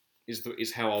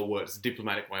 is how I'll word it. It's a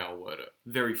diplomatic way I'll word it.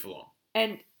 Very full-on.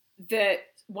 And the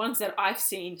ones that I've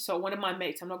seen, so one of my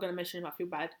mates, I'm not going to mention him, I feel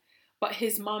bad, but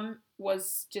his mum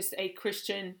was just a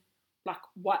Christian, like,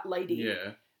 white lady.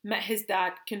 Yeah. Met his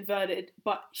dad, converted,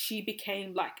 but she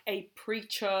became like a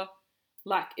preacher,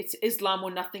 like it's Islam or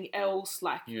nothing else,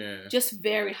 like just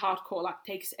very hardcore, like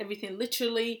takes everything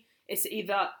literally. It's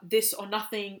either this or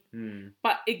nothing.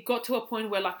 But it got to a point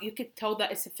where like you could tell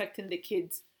that it's affecting the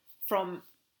kids from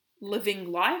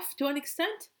living life to an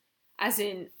extent, as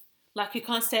in like you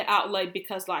can't stay out late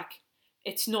because like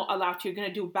it's not allowed to. You're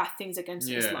gonna do bad things against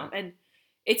Islam, and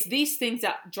it's these things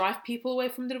that drive people away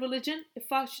from the religion,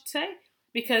 if I should say.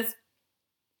 Because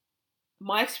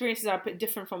my experiences are a bit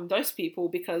different from those people,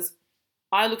 because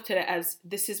I looked at it as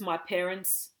this is my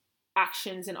parents'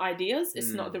 actions and ideas.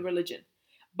 It's not the religion.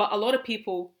 But a lot of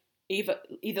people either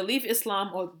leave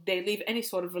Islam or they leave any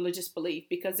sort of religious belief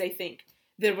because they think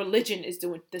their religion is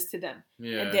doing this to them.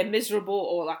 Yeah. And they're miserable,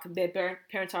 or like their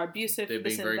parents are abusive. They're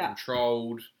being very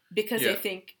controlled. Because they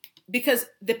think, because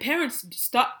the parents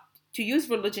start to use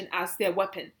religion as their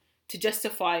weapon to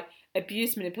justify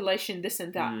abuse, manipulation, this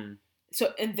and that.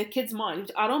 So in the kid's mind,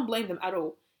 which I don't blame them at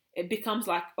all, it becomes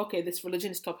like, okay, this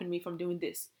religion is stopping me from doing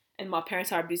this, and my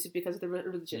parents are abusive because of the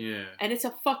religion. Yeah. And it's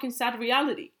a fucking sad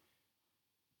reality.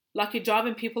 Like you're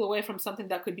driving people away from something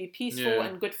that could be peaceful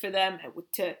and good for them,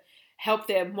 to help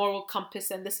their moral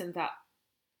compass and this and that.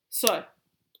 So,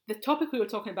 the topic we were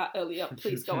talking about earlier,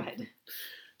 please go ahead.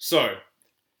 So,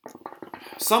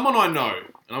 someone I know,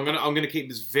 and I'm gonna keep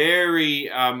this very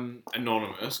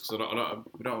anonymous because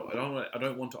I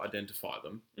don't want to identify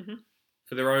them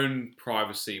for their own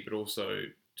privacy, but also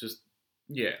just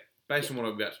based on what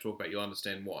I'm about to talk about, you'll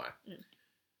understand why. I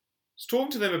was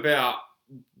talking to them about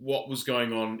what was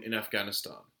going on in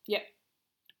Afghanistan. Yeah.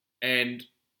 And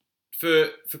for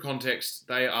context,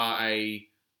 they are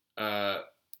I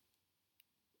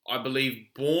believe,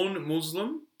 born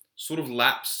Muslim. Sort of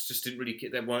lapsed, just didn't really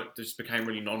get, just became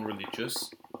really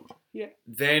non-religious. Yeah.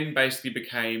 Then basically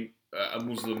became a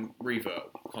Muslim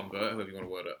convert, however you want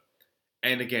to word it.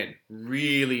 And again,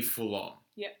 really full on.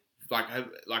 Yeah. Like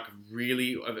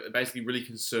really, basically really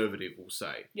conservative, we'll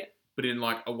say. Yeah. But in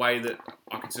like a way that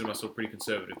I consider myself pretty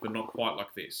conservative, but not quite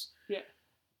like this. Yeah.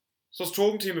 So I was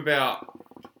talking to him about,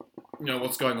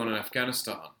 what's going on in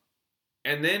Afghanistan.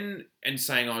 And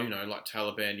saying, like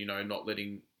Taliban, not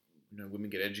letting women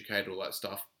get educated, all that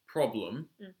stuff, problem,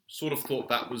 sort of thought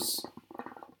that was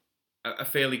a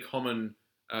fairly common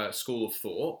school of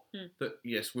thought, that,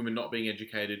 yes, women not being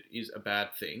educated is a bad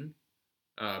thing.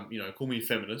 Call me a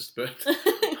feminist, but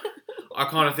I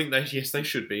kind of think they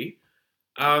should be.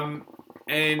 And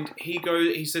And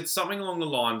he said something along the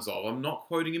lines of, I'm not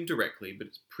quoting him directly, but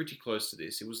it's pretty close to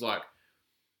this. It was like,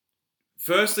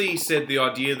 firstly, he said the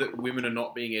idea that women are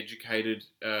not being educated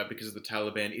because of the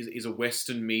Taliban is a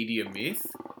Western media myth.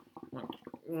 Like,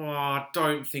 I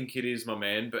don't think it is, my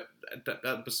man, but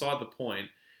that beside the point.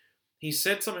 He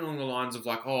said something along the lines of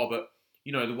like, but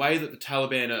you know, the way that the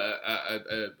Taliban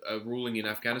are ruling in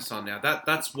Afghanistan now,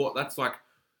 that's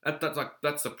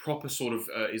the proper sort of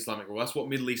Islamic rule. That's what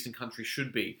Middle Eastern countries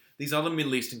should be. These other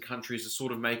Middle Eastern countries are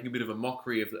sort of making a bit of a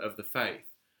mockery of the faith.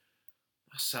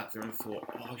 I sat there and thought,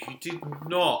 you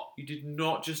did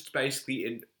not just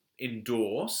basically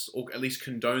endorse or at least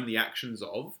condone the actions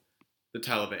of the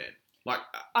Taliban. Like,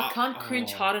 I can't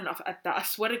cringe hard enough at that. I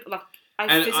swear to like.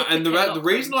 And the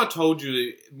reason I told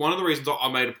you, one of the reasons I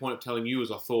made a point of telling you is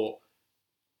I thought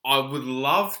I would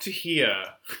love to hear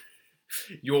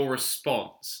your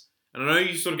response. And I know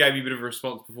you sort of gave me a bit of a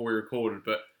response before we recorded,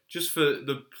 but just for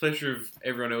the pleasure of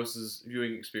everyone else's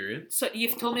viewing experience. So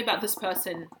you've told me about this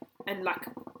person and like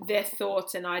their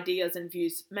thoughts and ideas and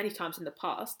views many times in the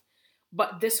past,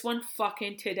 but this one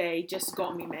fucking today just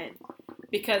got me, man.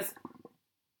 Because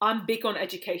I'm big on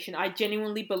education. I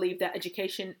genuinely believe that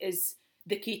education is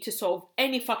the key to solve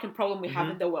any fucking problem we have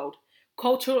in the world.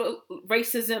 Cultural,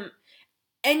 racism,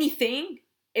 anything.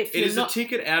 It is a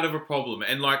ticket out of a problem.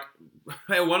 And like,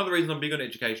 one of the reasons I'm big on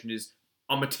education is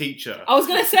I'm a teacher. I was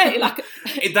going to say, like,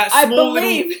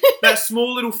 that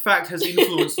small little fact has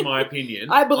influenced my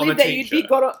opinion. I believe that you'd be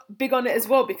big on it as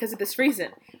well because of this reason.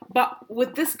 But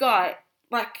with this guy,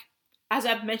 like, as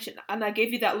I've mentioned, and I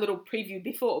gave you that little preview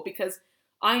before because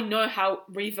I know how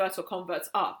reverts or converts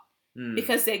are.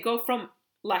 Because they go from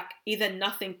like either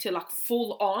nothing to like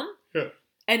full on. Yeah.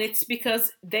 And it's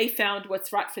because they found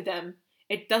what's right for them.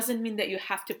 It doesn't mean that you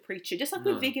have to preach it. Just like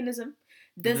with veganism.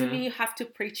 Doesn't mean you have to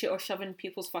preach it or shove it in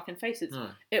people's fucking faces.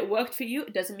 No. It worked for you.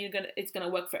 It doesn't mean it's gonna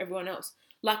work for everyone else.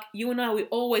 Like you and I, we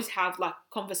always have like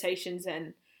conversations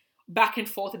and back and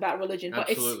forth about religion.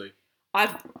 Absolutely. But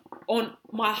I've on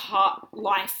my heart,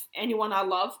 life, anyone I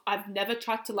love, I've never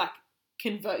tried to like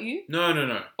convert you.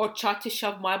 No. Or try to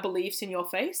shove my beliefs in your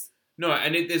face. No,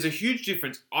 and there's a huge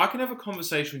difference. I can have a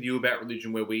conversation with you about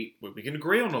religion where we can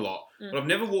agree on a lot, but I've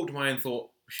never walked away and thought,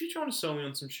 was she trying to sell me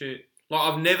on some shit? Like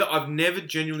I've never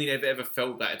genuinely ever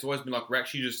felt that. It's always been like we're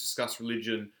actually just discuss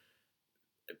religion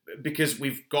because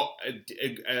we've got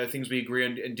things we agree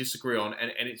and disagree on,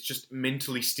 and it's just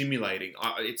mentally stimulating.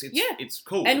 It's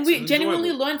cool. And we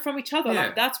genuinely learn from each other. Yeah.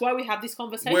 Like that's why we have this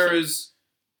conversation. Whereas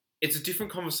it's a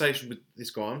different conversation with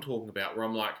this guy I'm talking about where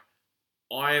I'm like,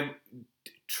 I am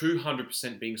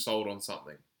 200% being sold on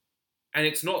something. And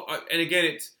it's not, and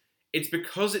again, it's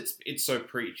because it's so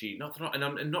preachy. Not that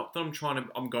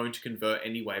I'm going to convert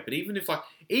anyway, but even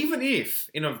if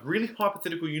in a really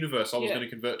hypothetical universe I was going to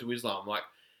convert to Islam, like,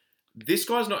 this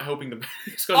guy's not helping them.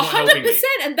 This guy's not helping me. 100%,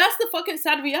 and that's the fucking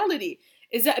sad reality,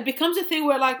 is that it becomes a thing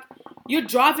where, like, you're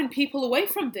driving people away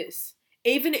from this.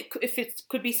 Even if it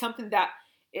could be something that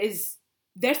is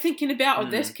they're thinking about or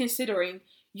they're considering,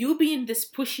 you being this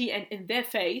pushy and in their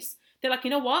face, they're like, you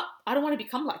know what? I don't want to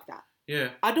become like that.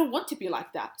 Yeah. I don't want to be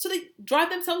like that. So they drive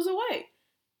themselves away.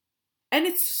 And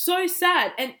it's so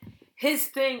sad. And his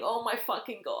thing, oh my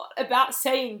fucking God, about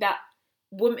saying that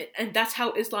women, and that's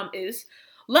how Islam is.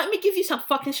 Let me give you some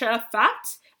fucking straight up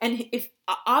facts. And if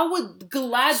I would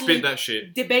gladly spit that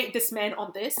shit. Debate this man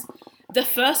on this. The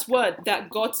first word that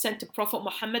God sent to Prophet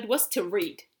Muhammad was to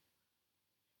read.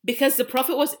 Because the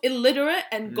Prophet was illiterate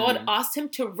and God asked him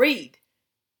to read.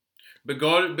 But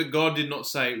God did not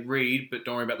say read, but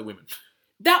don't worry about the women.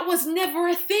 That was never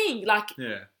a thing. Like,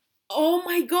 yeah. Oh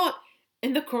my God.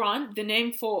 In the Quran, the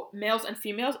name for males and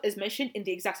females is mentioned in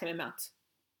the exact same amount.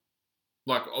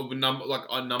 Like a number.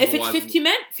 If it's 50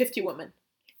 men, 50 women.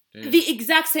 Damn. The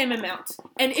exact same amount.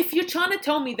 And if you're trying to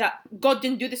tell me that God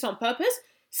didn't do this on purpose,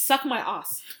 suck my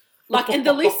ass. Like, in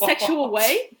the least sexual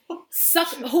way,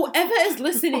 whoever is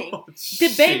listening,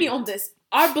 debate me on this.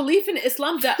 Our belief in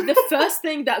Islam that the first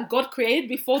thing that God created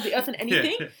before the earth and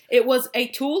anything, it was a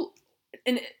tool.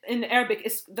 In Arabic,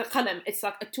 it's the qalam. It's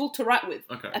like a tool to write with,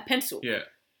 a pencil. Yeah.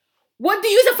 What do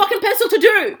you use a fucking pencil to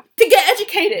do? To get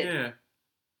educated. Yeah.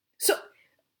 So,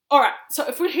 alright. So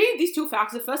if we're hearing these two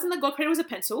facts, the first thing that God created was a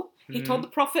pencil. He told the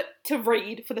Prophet to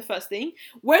read for the first thing.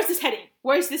 Where's this heading?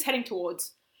 Where is this heading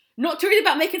towards? Not to read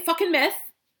about making fucking meth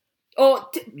or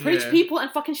to preach people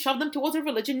and fucking shove them towards a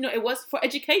religion. No, it was for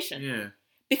education. Yeah.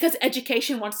 Because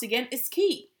education, once again, is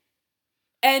key.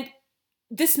 And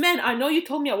this man, I know you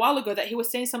told me a while ago that he was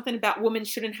saying something about women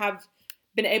shouldn't have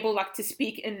been able, like, to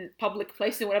speak in public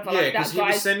places or whatever. Yeah, because he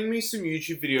was sending me some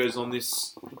YouTube videos on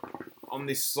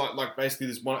this like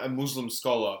basically a Muslim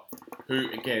scholar who,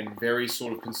 again, very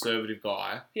sort of conservative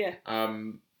guy. Yeah.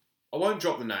 I won't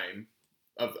drop the name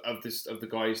of the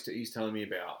guy he's telling me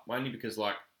about, mainly because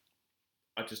like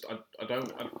I'm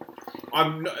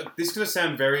not, this is gonna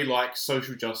sound very like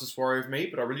social justice warrior of me,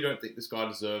 but I really don't think this guy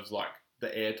deserves like the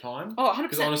airtime. Oh, 100%.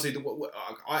 Because honestly,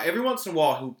 every once in a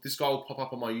while, this guy will pop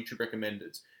up on my YouTube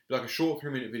recommended. Be like a short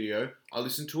 3-minute video. I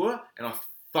listen to it and I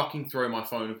fucking throw my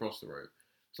phone across the room.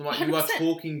 So I'm like, 100%. You are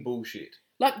talking bullshit.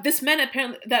 Like this man,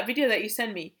 apparently, that video that you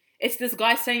sent me, it's this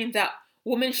guy saying that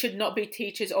women should not be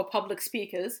teachers or public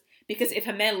speakers because if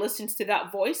a man listens to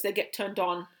that voice, they get turned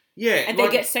on. Yeah, and they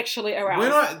get sexually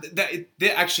aroused.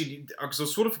 They're actually, because I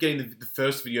was sort of forgetting the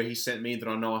first video he sent me that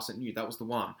I know I sent you. That was the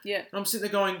one. Yeah. And I'm sitting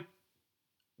there going,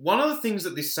 one of the things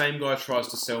that this same guy tries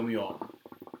to sell me on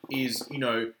is,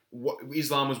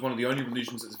 Islam was one of the only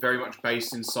religions that's very much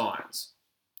based in science.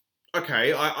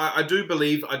 Okay, I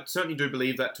certainly do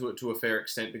believe that to a fair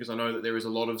extent because I know that there is a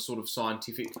lot of sort of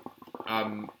scientific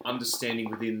understanding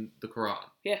within the Quran.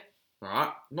 Yeah. All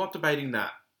right, not debating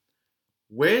that.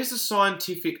 Where's the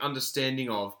scientific understanding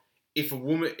of if a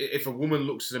woman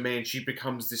looks at a man, she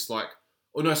becomes this like,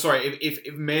 oh no, sorry,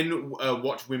 if men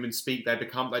watch women speak, they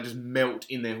just melt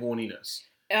in their horniness.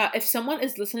 If someone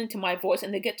is listening to my voice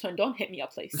and they get turned on, hit me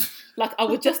up, please. Like, I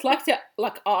would just like to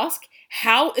ask,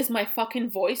 how is my fucking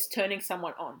voice turning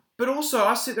someone on? But also,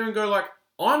 I sit there and go like,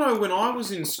 I know when I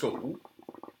was in school,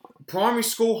 primary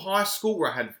school, high school, where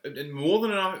I had more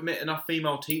than enough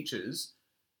female teachers.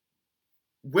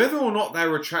 Whether or not they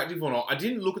were attractive or not, I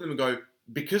didn't look at them and go,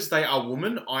 because they are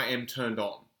women, I am turned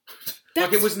on.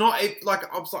 Like, it was not, I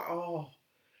was like, oh.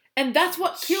 And that's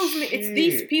what kills me. It's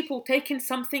these people taking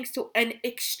some things to an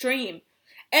extreme.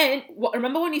 And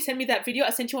remember when you sent me that video, I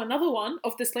sent you another one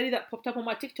of this lady that popped up on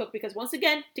my TikTok, because once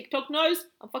again, TikTok knows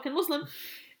I'm fucking Muslim,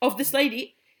 of this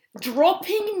lady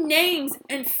dropping names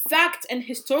and facts and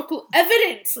historical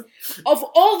evidence of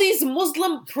all these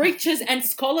Muslim preachers and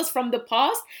scholars from the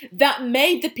past that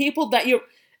made the people that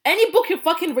any book you're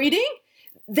fucking reading,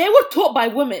 they were taught by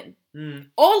women.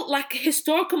 All like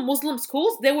historical Muslim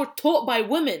schools, they were taught by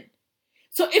women.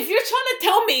 So if you're trying to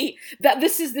tell me that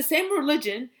this is the same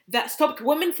religion that stopped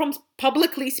women from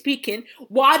publicly speaking,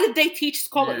 why did they teach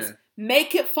scholars? Yeah.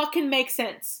 Make it fucking make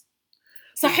sense.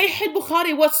 Sahih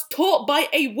al-Bukhari was taught by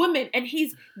a woman, and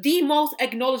he's the most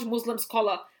acknowledged Muslim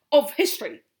scholar of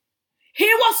history. He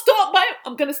was taught by...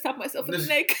 I'm going to stab myself in the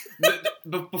neck.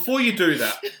 But before you do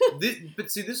that,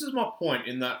 this is my point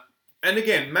in that, and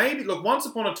again, maybe, look, once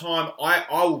upon a time, I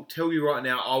will tell you right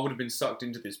now, I would have been sucked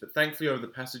into this, but thankfully over the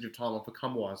passage of time, I've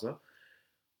become wiser.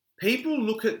 People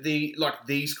look at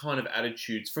these kind of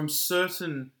attitudes from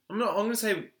certain, I'm going to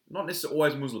say, not necessarily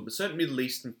always Muslim, but certain Middle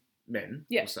Eastern men,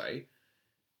 we'll say,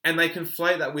 and they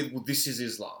conflate that with, well, this is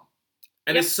Islam.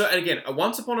 And it's and again,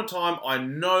 once upon a time, I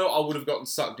know I would have gotten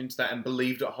sucked into that and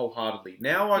believed it wholeheartedly.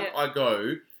 Now I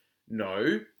go,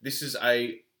 no, this is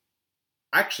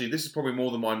probably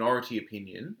more the minority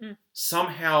opinion.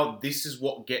 Somehow this is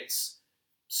what gets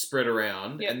spread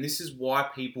around, and this is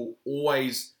why people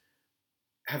always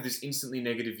have this instantly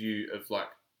negative view of like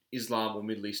Islam or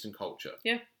Middle Eastern culture.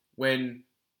 Yeah. When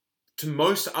to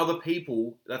most other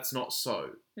people, that's not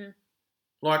so.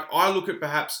 Like, I look at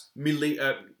perhaps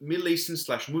Middle Eastern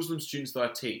 / Muslim students that I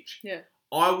teach. Yeah.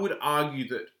 I would argue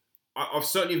that I've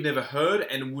certainly never heard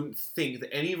and wouldn't think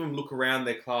that any of them look around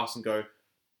their class and go,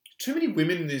 too many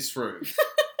women in this room.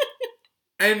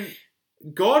 And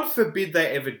God forbid they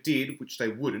ever did, which they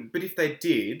wouldn't, but if they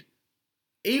did,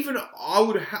 even I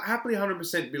would happily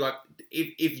 100% be like,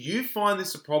 if you find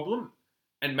this a problem,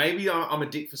 and maybe I'm a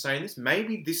dick for saying this,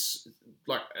 maybe this,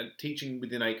 like teaching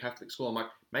within a Catholic school, I'm like,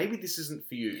 maybe this isn't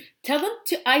for you.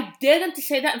 I dare them to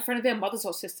say that in front of their mothers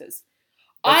or sisters.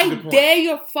 I dare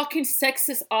your fucking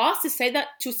sexist ass to say that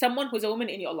to someone who's a woman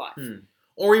in your life.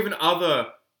 Or even other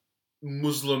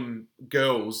Muslim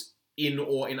girls in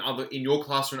your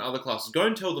class or in other classes. Go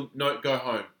and tell them, no, go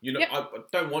home. I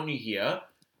don't want you here.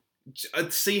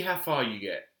 See how far you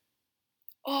get.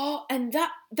 Oh, and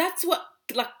that's what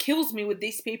like kills me with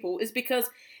these people, is because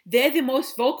they're the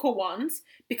most vocal ones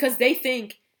because they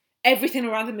think everything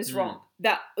around them is wrong.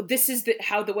 That this is the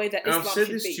way that Islam should be. I've said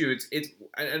this to you. It's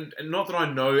and not that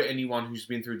I know anyone who's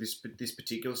been through this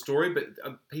particular story, but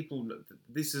people,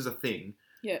 this is a thing.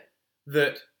 Yeah.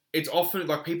 That it's often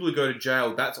like people who go to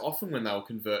jail. That's often when they'll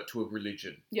convert to a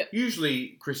religion. Yeah.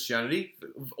 Usually Christianity,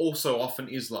 also often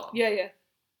Islam. Yeah, yeah.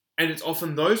 And it's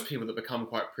often those people that become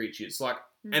quite preachy. It's like,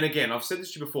 and again, I've said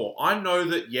this to you before. I know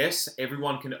that yes,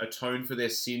 everyone can atone for their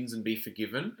sins and be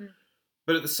forgiven.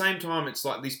 But at the same time, it's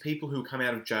like these people who come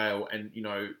out of jail and,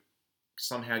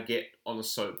 somehow get on the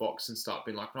soapbox and start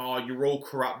being like, oh, you're all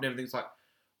corrupt and everything. It's like,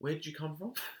 where did you come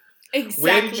from? Exactly.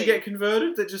 Where did you get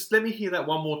converted? That just let me hear that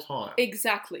one more time.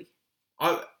 Exactly.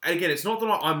 Again, it's not that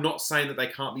I'm not saying that they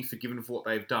can't be forgiven for what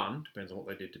they've done. Depends on what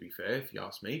they did, to be fair, if you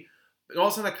ask me. But I'm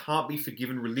not saying they can't be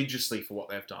forgiven religiously for what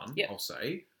they've done, I'll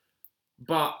say.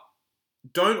 But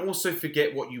don't also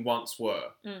forget what you once were.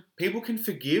 People can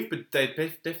forgive, but they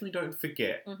definitely don't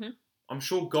forget. Mm-hmm. I'm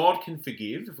sure God can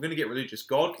forgive. If we're going to get religious,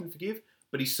 God can forgive,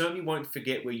 but he certainly won't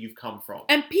forget where you've come from.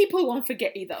 And people won't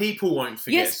forget either. People won't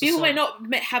forget. Yes, people may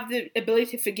not have the ability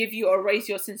to forgive you or erase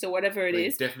your sins or whatever it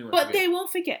is, definitely won't but forget. they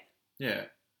won't forget. Yeah.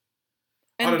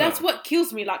 And that's what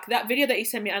kills me. Like, that video that he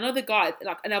sent me, I know the guy,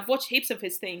 like, and I've watched heaps of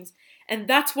his things, and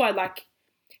that's why, like,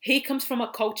 he comes from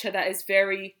a culture that is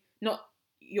very, not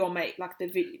your mate, like the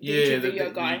YouTube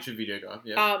video guy. The YouTube video guy,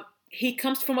 yeah. He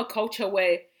comes from a culture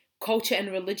where culture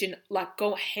and religion, like,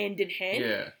 go hand in hand.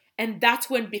 Yeah. And that's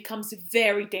when it becomes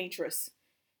very dangerous.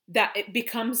 That it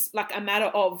becomes, like, a matter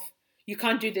of, you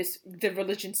can't do this, the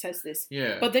religion says this.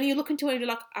 Yeah. But then you look into it and you're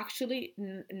like, actually,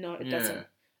 no, it doesn't.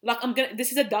 Like,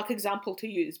 this is a dark example to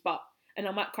use, and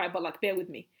I might cry, but, like, bear with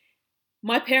me.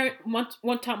 My parent,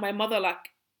 one time, my mother,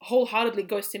 like, wholeheartedly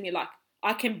goes to me, like,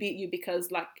 I can beat you because,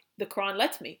 like, the Quran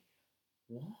lets me.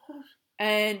 What?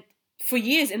 And for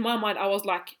years, in my mind, I was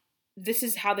like, this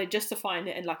is how they're justifying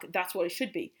it, and, like, that's what it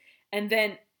should be. And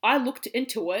then I looked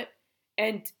into it,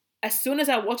 and as soon as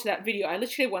I watched that video, I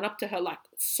literally went up to her, like,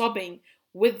 sobbing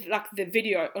with, like, the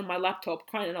video on my laptop,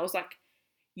 crying, and I was like,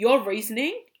 your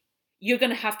reasoning, you're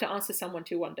going to have to answer someone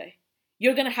to one day.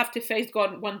 You're going to have to face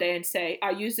God one day and say,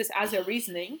 I use this as a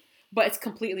reasoning, but it's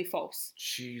completely false.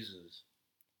 Jesus.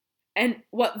 And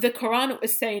what the Quran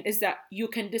is saying is that you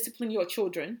can discipline your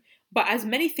children, but as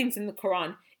many things in the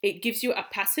Quran, it gives you a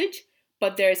passage,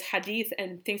 but there's hadith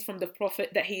and things from the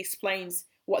Prophet that he explains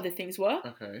what the things were.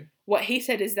 Okay. What he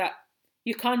said is that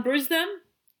you can't bruise them,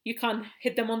 you can't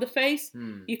hit them on the face,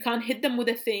 you can't hit them with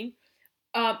a thing.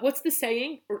 What's the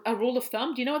saying? A rule of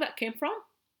thumb. Do you know where that came from?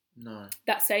 No.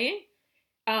 That saying?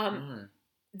 No.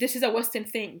 This is a Western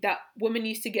thing that women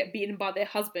used to get beaten by their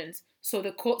husbands. So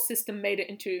the court system made it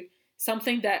into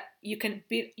something that you can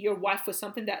beat your wife with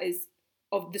something that is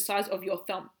of the size of your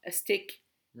thumb, a stick.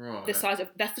 Right. The size of,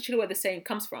 that's literally where the saying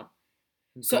comes from.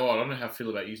 God, I don't know how I feel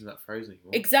about using that phrase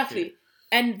anymore. Exactly. Shit.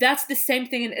 And that's the same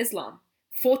thing in Islam.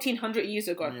 1400 years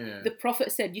ago, the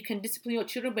Prophet said you can discipline your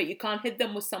children, but you can't hit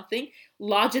them with something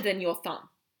larger than your thumb.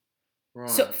 Right.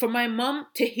 So for my mum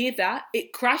to hear that,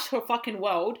 it crashed her fucking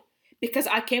world because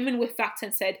I came in with facts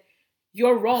and said,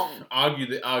 you're wrong. Argue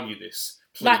this,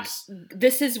 please. Like,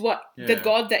 this is what the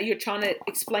God that you're trying to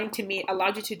explain to me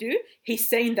allowed you to do. He's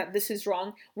saying that this is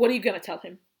wrong. What are you going to tell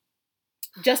him?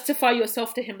 Justify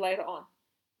yourself to him later on.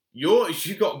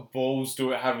 You got balls to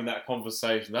having that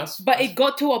conversation. But it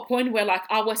got to a point where, like,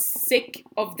 I was sick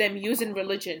of them using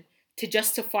religion to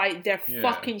justify their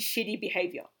fucking shitty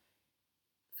behavior.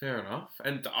 Fair enough.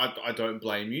 And I don't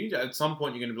blame you. At some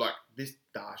point, you're going to be like, this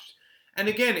dash. And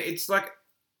again, it's like,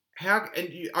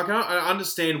 I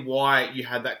understand why you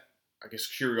had that, I guess,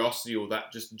 curiosity or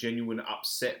that just genuine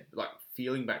upset, like,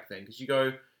 feeling back then. Because you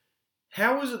go,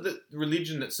 how is it that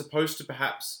religion that's supposed to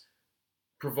perhaps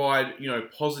provide,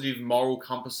 positive moral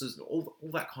compasses and all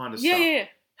that kind of stuff. Yeah.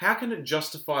 How can it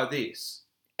justify this?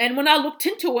 And when I looked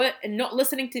into it and not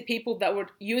listening to people that were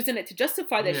using it to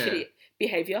justify their shitty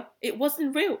behavior, it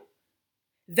wasn't real.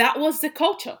 That was the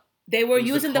culture. They were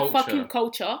using the fucking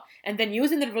culture and then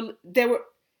they were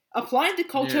applying the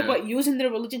culture but using the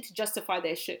religion to justify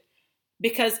their shit.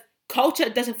 Because culture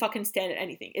doesn't fucking stand at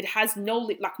anything. It has no,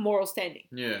 like, moral standing.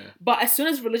 Yeah. But as soon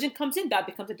as religion comes in, that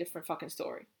becomes a different fucking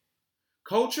story.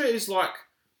 Culture is like,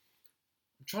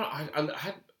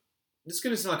 this is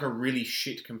going to sound like a really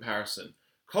shit comparison.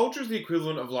 Culture is the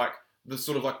equivalent of, like, the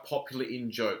sort of, like, popular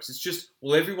in jokes. It's just,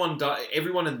 well,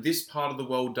 everyone in this part of the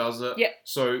world does it. Yeah.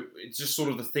 So it's just sort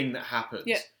of the thing that happens.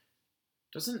 Yeah.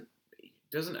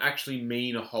 Doesn't actually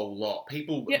mean a whole lot.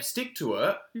 People stick to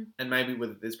it, and maybe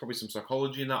there's probably some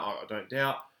psychology in that, I don't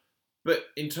doubt. But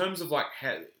in terms of, like,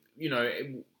 how,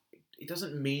 it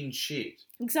doesn't mean shit.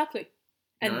 Exactly.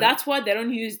 And that's why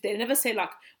they never say,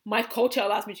 like, my culture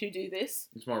allows me to do this.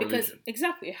 It's my religion.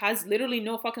 Exactly. It has literally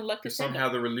no fucking leg to stand on. Somehow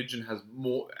the religion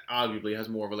arguably has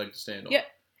more of a leg to stand on. Yeah.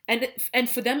 And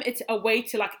for them, it's a way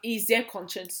to, like, ease their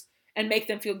conscience and make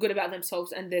them feel good about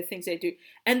themselves and the things they do.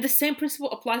 And the same principle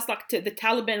applies, like, to the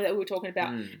Taliban that we were talking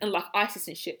about and, like, ISIS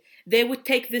and shit. They would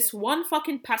take this one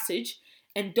fucking passage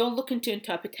and don't look into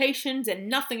interpretations and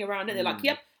nothing around it. They're like,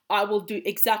 yep, I will do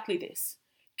exactly this.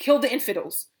 Kill the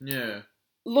infidels. Yeah.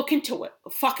 Look into it.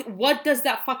 What does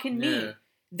that fucking mean? Yeah.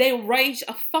 They waged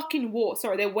a fucking war.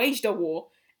 They waged a war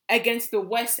against the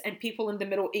West and people in the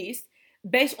Middle East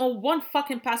based on one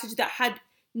fucking passage that had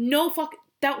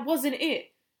that wasn't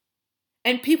it.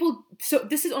 And people, so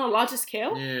this is on a larger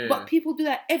scale, but people do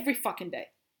that every fucking day.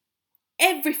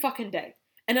 Every fucking day.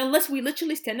 And unless we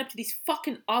literally stand up to these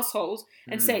fucking assholes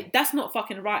and say, that's not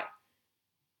fucking right.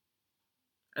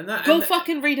 Go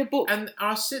fucking read a book. And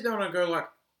I sit there and I go like,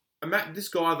 this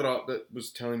guy that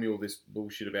was telling me all this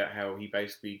bullshit about how he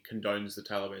basically condones the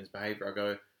Taliban's behaviour, I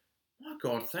go, my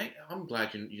God, I'm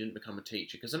glad you didn't become a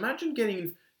teacher. Because imagine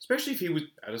getting, especially if he was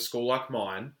at a school like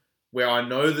mine, where I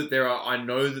know that there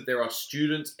are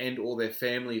students and or their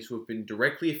families who have been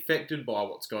directly affected by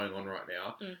what's going on right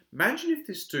now. Imagine if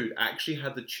this dude actually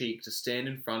had the cheek to stand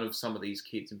in front of some of these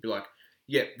kids and be like,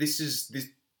 yeah, this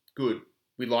good.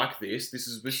 We like this. This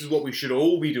is what we should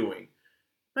all be doing.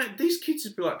 Mate, these kids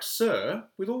would be like, sir,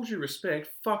 with all due respect,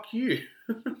 fuck you.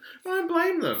 I don't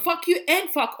blame them. Fuck you and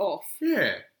fuck off.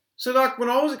 Yeah. So like when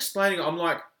I was explaining it, I'm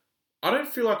like, I don't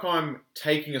feel like I'm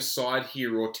taking a side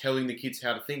here or telling the kids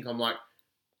how to think. I'm like,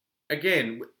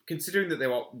 again, considering that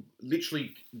there were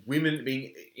literally women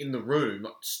being in the room,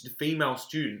 female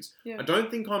students, I don't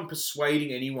think I'm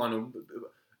persuading anyone or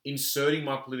inserting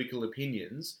my political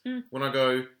opinions when I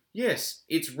go, yes,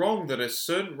 it's wrong that a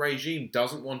certain regime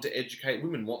doesn't want to educate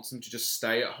women, wants them to just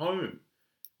stay at home,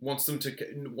 wants them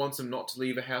not to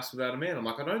leave a house without a man. I'm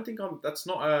like, I don't think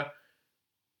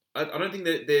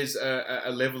that there's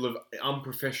a level of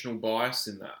unprofessional bias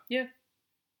in that. Yeah.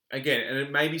 Again, and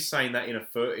it may be saying that in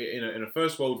a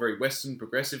first world, very Western,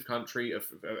 progressive country,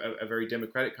 a very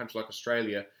democratic country like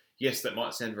Australia, yes, that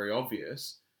might sound very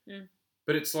obvious.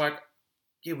 But it's like,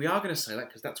 yeah, we are going to say that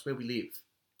because that's where we live.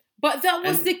 But that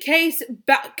was the case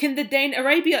back in the day in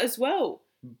Arabia as well.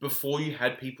 Before you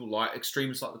had people like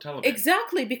extremists like the Taliban.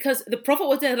 Exactly, because the Prophet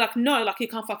was there like, no, like you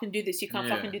can't fucking do this, you can't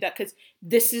fucking do that because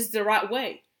this is the right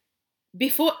way.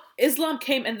 Before Islam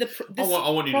came and I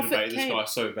want you to debate this guy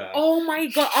so bad. Oh my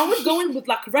God, I would go in with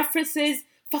like references,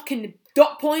 fucking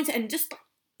dot points, and just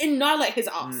annihilate his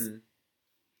ass.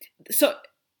 So,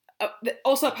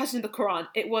 also a passage in the Quran,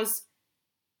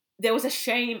 there was a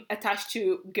shame attached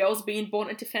to girls being born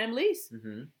into families.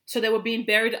 So they were being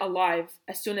buried alive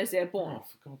as soon as they're born. Oh,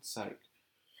 for God's sake.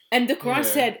 And the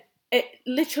Quran it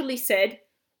literally said,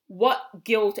 what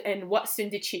guilt and what sin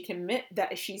did she commit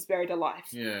that she's buried alive?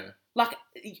 Yeah. Like,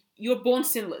 you're born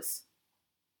sinless.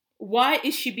 Why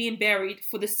is she being buried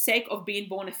for the sake of being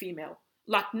born a female?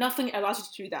 Like, nothing allows you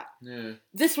to do that. Yeah.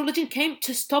 This religion came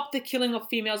to stop the killing of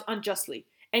females unjustly.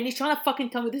 And he's trying to fucking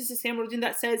tell me this is the same religion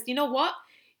that says, you know what?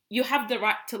 You have the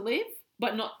right to live,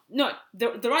 but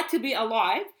the right to be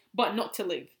alive, but not to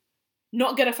live.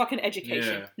 Not get a fucking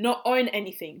education. Not own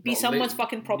anything. Be someone's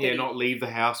fucking property. Yeah, not leave the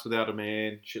house without a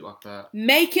man. Shit like that.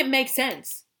 Make it make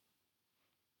sense.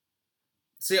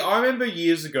 See, I remember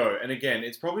years ago, and again,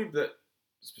 it's probably that,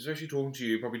 especially talking to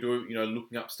you, probably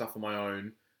looking up stuff on my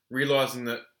own, realising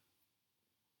that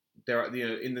there are,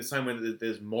 in the same way that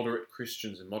there's moderate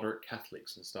Christians and moderate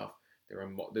Catholics and stuff,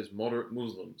 there's moderate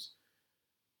Muslims.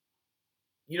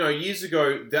 Years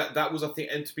ago, that was a thing,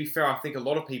 and to be fair, I think a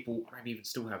lot of people, maybe even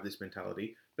still have this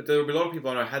mentality, but there will be a lot of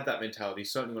people I know had that mentality,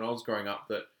 certainly when I was growing up,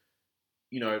 that,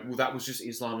 that was just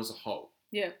Islam as a whole.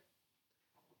 Yeah.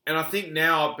 And I think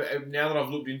now that I've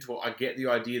looked into it, I get the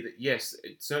idea that, yes,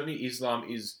 certainly Islam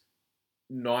is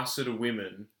nicer to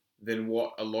women than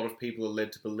what a lot of people are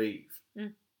led to believe.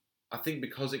 I think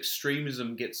because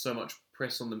extremism gets so much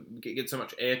gets so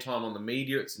much airtime on the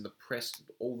media, it's in the press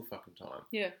all the fucking time.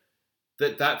 Yeah.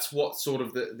 That's what sort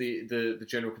of the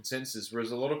general consensus,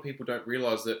 whereas a lot of people don't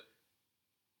realise that,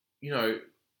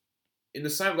 in the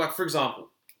same, like, for example,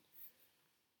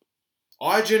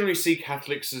 I generally see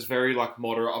Catholics as very, like,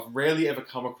 moderate. I've rarely ever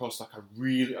come across, I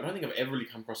don't think I've ever really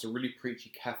come across a really preachy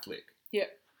Catholic. Yeah.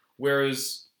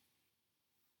 Whereas,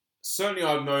 certainly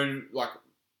I've known, like,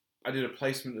 I did a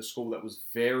placement at a school that was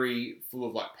very full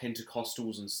of, like,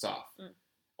 Pentecostals and stuff.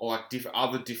 Or, like,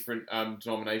 other different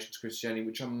denominations of Christianity,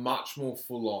 which are much more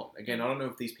full on. Again, I don't know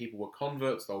if these people were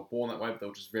converts, they were born that way, but they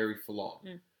were just very full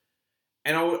on.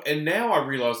 And now I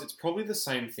realise it's probably the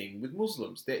same thing with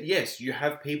Muslims. That, yes, you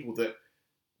have people that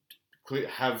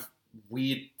have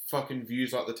weird fucking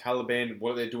views like the Taliban,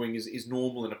 what they're doing is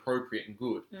normal and appropriate and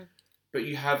good. But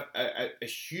you have a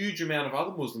huge amount of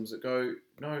other Muslims that go,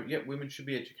 no, yeah, women should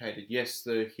be educated. Yes,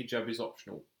 the hijab is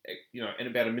optional. And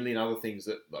about a million other things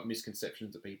like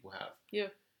misconceptions that people have. Yeah.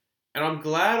 And I'm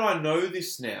glad I know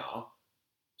this now,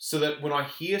 so that when I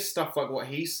hear stuff like what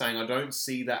he's saying, I don't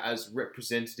see that as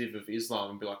representative of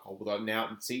Islam and be like, oh, well, now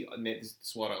see, this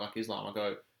is why I don't like Islam. I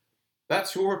go,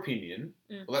 that's your opinion.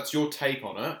 Well, that's your take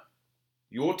on it.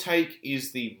 Your take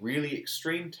is the really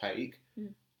extreme take.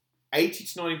 80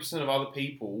 to 90% of other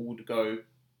people would go,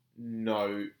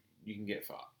 no, you can get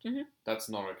fucked. Mhm. That's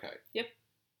not okay. Yep.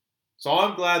 So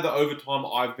I'm glad that over time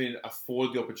I've been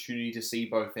afforded the opportunity to see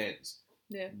both ends.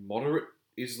 Yeah. Moderate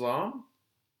Islam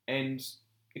and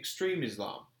extreme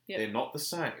Islam. Yep. They're not the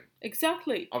same.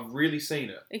 Exactly. I've really seen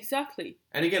it. Exactly.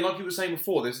 And again, like you were saying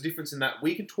before, there's a difference in that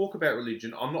we can talk about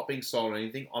religion. I'm not being sold on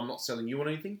anything. I'm not selling you on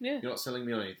anything. Yeah. You're not selling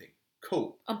me on anything.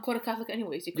 Cool. I'm quarter Catholic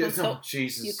anyways. You Yeah, can't no, sell.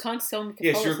 Jesus. You can't sell me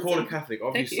Yes, Catholicism. you're a quarter Catholic,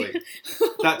 obviously. Thank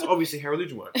you. That's obviously how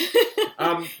religion works.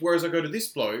 Whereas I go to this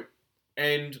bloke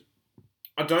and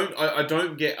I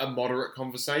don't get a moderate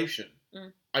conversation.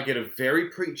 Mm. I get a very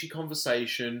preachy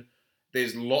conversation.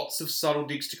 There's lots of subtle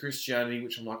digs to Christianity,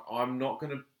 which I'm like, I'm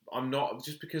not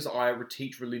just because I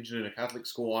teach religion in a Catholic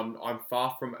school. I'm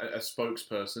far from a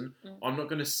spokesperson. Mm. I'm not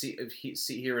going to sit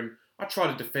here and I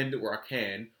try to defend it where I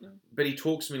can. Mm. But he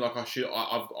talks to me like I should.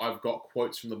 I've got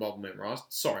quotes from the Bible memorized.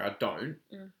 Sorry, I don't.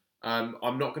 Mm.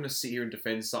 I'm not going to sit here and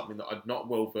defend something that I'm not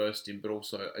well versed in, but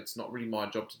also it's not really my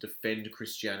job to defend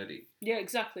Christianity. Yeah,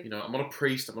 exactly. You know, I'm not a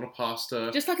priest, I'm not a pastor.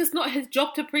 Just like it's not his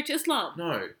job to preach Islam.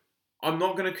 No. I'm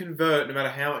not going to convert no matter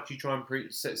how much you try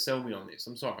and sell me on this.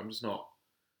 I'm sorry, I'm just not.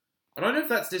 I don't know if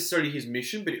that's necessarily his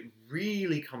mission, but it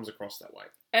really comes across that way.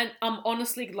 And I'm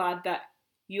honestly glad that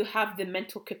you have the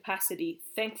mental capacity,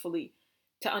 thankfully,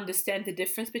 to understand the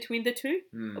difference between the two,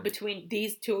 or between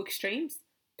these two extremes,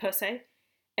 per se.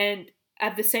 And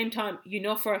at the same time, you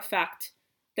know for a fact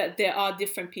that there are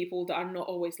different people that are not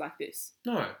always like this.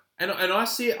 No. And I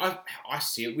see it, I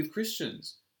see it with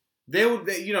Christians.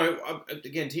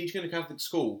 Again, teaching in a Catholic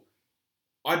school,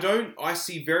 I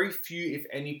see very few, if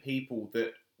any, people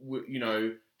that,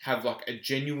 have like a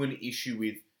genuine issue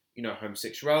with,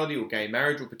 homosexuality or gay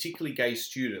marriage, or particularly gay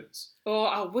students. Oh,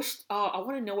 I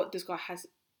want to know what this guy has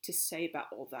to say about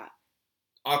all that.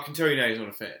 I can tell you now he's not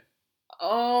a fan.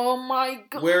 Oh my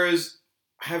God. Whereas,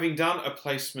 having done a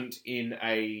placement in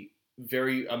a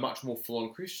much more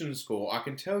full-on Christian school, I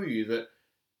can tell you that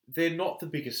they're not the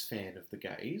biggest fan of the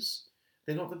gays.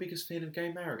 They're not the biggest fan of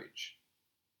gay marriage.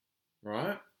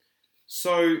 Right?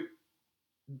 So,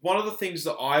 one of the things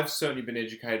that I've certainly been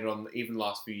educated on, even the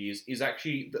last few years, is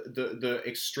actually the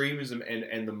extremism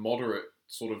and the moderate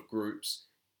sort of groups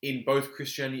in both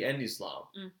Christianity and Islam.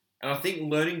 Mm. And I think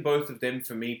learning both of them,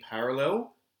 for me,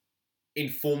 parallel,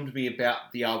 informed me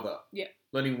about the other. Yeah.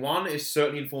 Learning one is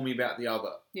certainly informed me about the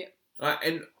other. Yeah.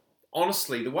 And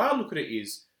honestly, the way I look at it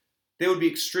is, there would be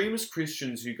extremist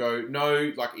Christians who go,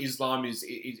 no, like Islam is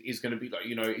going to be like,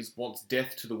 wants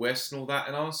death to the West and all that.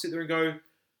 And I'll sit there and go,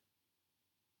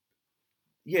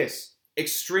 yes,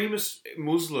 extremist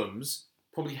Muslims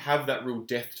probably have that real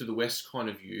death to the West kind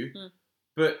of view. Mm.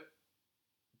 But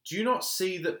do you not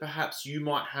see that perhaps you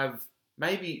might have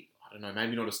maybe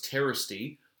not as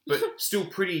terroristy, but still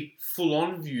pretty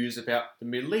full-on views about the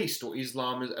Middle East or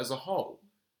Islam as a whole?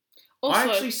 Also,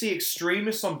 I actually see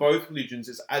extremists on both religions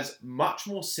as much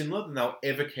more similar than they'll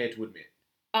ever care to admit.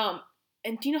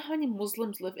 and do you know how many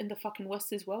Muslims live in the fucking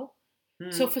West as well?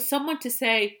 Hmm. So for someone to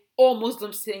say all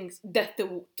Muslims sings death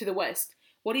to the West,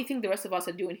 what do you think the rest of us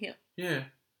are doing here? Yeah.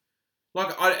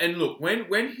 Look,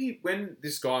 when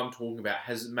this guy I'm talking about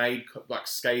has made like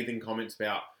scathing comments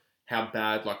about how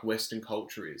bad like Western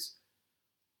culture is,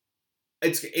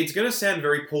 it's going to sound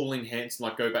very Pauline Hanson,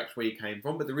 like go back to where you came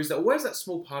from, but there is always that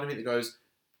small part of me that goes,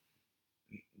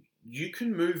 you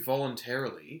can move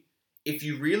voluntarily if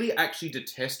you really actually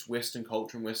detest Western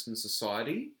culture and Western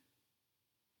society.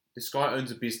 This guy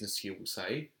owns a business here, we'll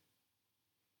say.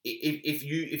 If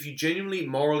you genuinely,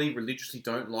 morally, religiously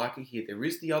don't like it here, there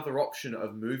is the other option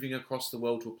of moving across the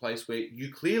world to a place where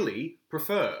you clearly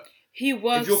prefer.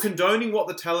 If you're condoning what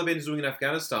the Taliban is doing in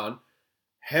Afghanistan,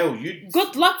 hell,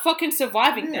 good luck fucking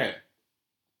surviving there.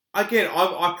 Again,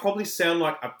 I probably sound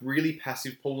like a really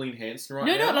passive Pauline Hanson now.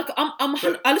 No, like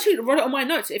I literally wrote it on my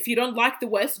notes. If you don't like the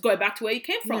West, go back to where you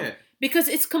came from. Yeah. Because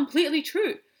it's completely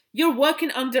true. You're working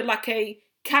under like a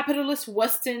capitalist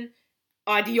Western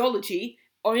ideology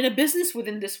or in a business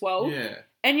within this world,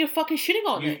 and you're fucking shitting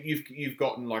on it. You've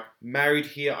gotten like married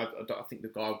here. I think the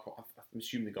guy. I'm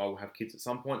assuming the guy will have kids at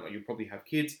some point, or you'll probably have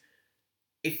kids.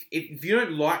 If you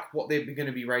don't like what they're going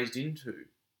to be raised into,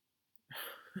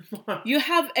 you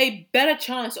have a better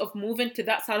chance of moving to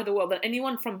that side of the world than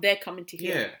anyone from there coming to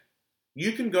here. Yeah,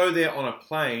 you can go there on a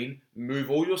plane,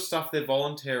 move all your stuff there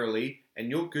voluntarily,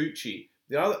 and you're Gucci.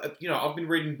 The other, I've been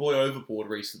reading Boy Overboard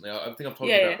recently. I think I've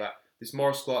told you about that. This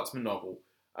Morris Gleitzman novel,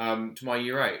 to my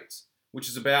year 8s, which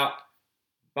is about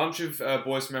bunch of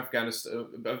boys from Afghanistan,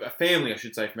 a family, I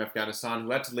should say, from Afghanistan,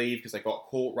 who had to leave because they got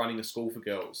caught running a school for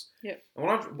girls. Yep.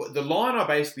 And the line I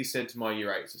basically said to my year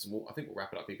 8s is, I think we'll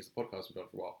wrap it up here because the podcast has been going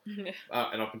for a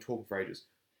while, and I've been talking for ages.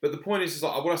 But the point is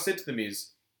like, what I said to them is,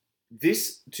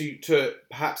 this, to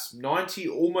perhaps 90,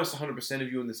 almost 100%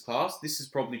 of you in this class, this is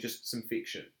probably just some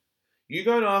fiction. You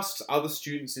go and ask other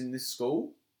students in this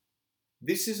school,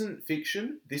 this isn't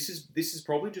fiction. This is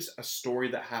probably just a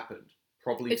story that happened.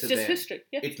 Probably it's to just them. history.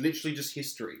 Yeah. It's literally just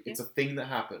history. Yeah. It's a thing that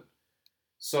happened.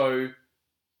 So,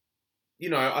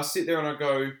 I sit there and I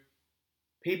go,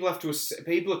 people are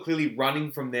clearly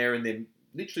running from there, and they're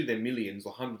literally their millions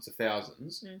or hundreds of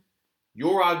thousands. Mm.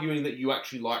 You're arguing that you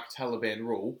actually like Taliban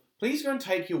rule. Please go and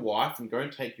take your wife and go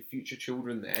and take your future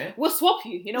children there. We'll swap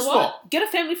you. You know We'll what? swap. Get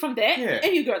a family from there,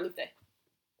 and you go and live there.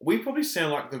 We probably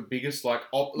sound like the biggest, like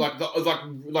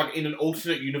in an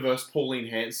alternate universe, Pauline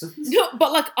Hanson. No,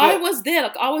 but I was there.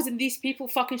 Like I was in these people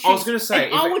fucking shoes. I was gonna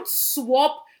say, and I would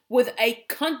swap with a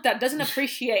cunt that doesn't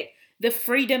appreciate the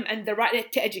freedom and the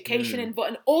right to education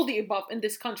and all the above in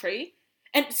this country,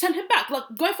 and send him back. Like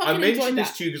go fucking enjoy that. I mentioned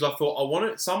this to you because I thought I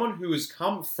wanted someone who has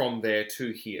come from there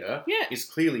to here. Yeah. Is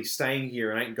clearly staying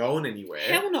here and ain't going anywhere.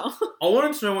 Hell no. I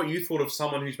wanted to know what you thought of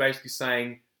someone who's basically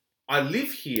saying, I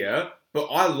live here, but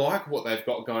I like what they've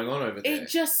got going on over there. It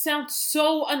just sounds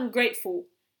so ungrateful.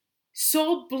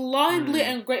 So blindly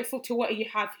ungrateful to what you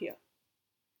have here.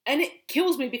 And it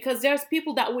kills me because there's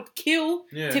people that would kill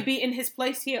to be in his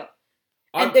place here.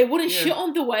 And they wouldn't shit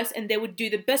on the West, and they would do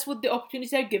the best with the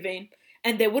opportunities they're given,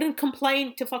 and they wouldn't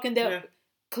complain to fucking their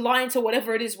clients or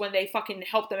whatever it is when they fucking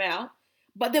help them out.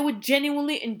 But they would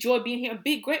genuinely enjoy being here and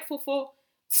be grateful for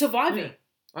surviving. Yeah.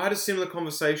 I had a similar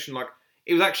conversation,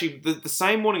 it was actually the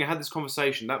same morning I had this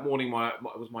conversation. That morning, one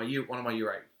of my year 8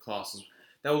 classes.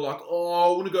 They were like, "Oh,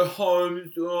 I want to go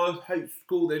home. Oh, I hate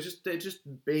school." They're just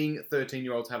being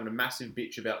 13-year-olds having a massive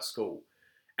bitch about school.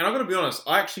 And I've got to be honest,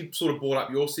 I actually sort of brought up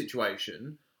your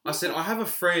situation. I said I have a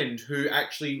friend who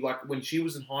actually, when she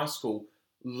was in high school,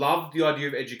 loved the idea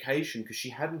of education because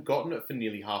she hadn't gotten it for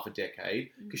nearly half a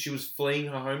decade because she was fleeing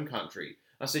her home country.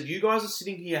 I said, you guys are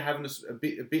sitting here having a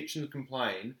bitch and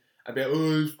complain about,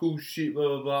 school shit, blah,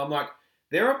 blah, blah. I'm like,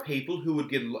 there are people who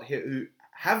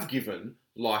have given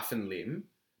life and limb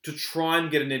to try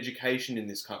and get an education in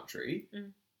this country.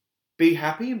 Be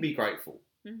happy and be grateful.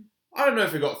 I don't know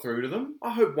if it got through to them.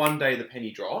 I hope one day the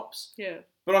penny drops. Yeah.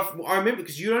 But I remember,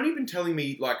 because you'd only been telling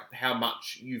me, how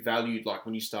much you valued,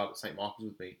 when you started at St. Michael's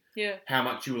with me. Yeah. How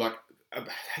much you were,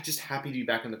 just happy to be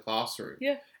back in the classroom.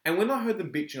 Yeah. And when I heard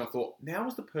them bitching, I thought, now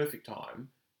is the perfect time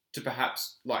to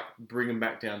perhaps, bring them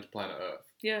back down to planet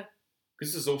Earth. Yeah.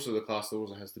 Because this is also the class that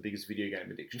also has the biggest video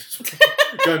game addiction as well.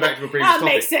 Going back to a previous topic. That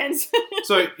makes sense.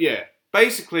 So, yeah.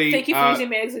 Basically... Thank you for using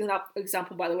me as an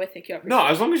example, by the way. Thank you.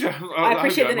 As long as you... I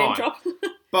appreciate the name drop.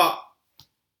 But,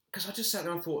 because I just sat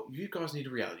there and thought, you guys need a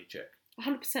reality check.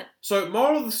 100%. So,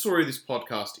 moral of the story of this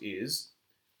podcast is,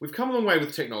 we've come a long way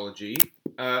with technology.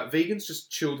 Vegans, just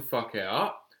chill the fuck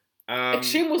out.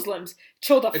 Extreme Muslims,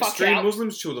 chill the fuck out. Extreme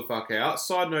Muslims, chill the fuck out.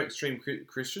 Side note, extreme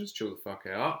Christians, chill the fuck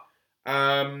out.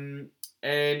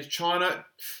 And China,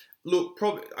 look,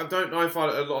 probably I don't know if I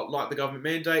like the government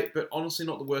mandate, but honestly,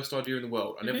 not the worst idea in the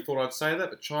world. I never thought I'd say that,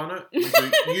 but China, you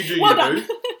do Well your done.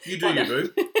 boo. You do your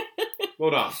boo.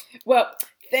 Well done. Well,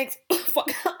 thanks.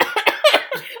 Fuck.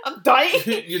 I'm dying.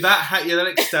 You're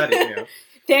that ecstatic now.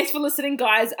 Thanks for listening,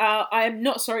 guys. I am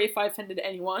not sorry if I offended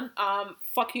anyone.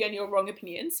 Fuck you and your wrong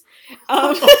opinions.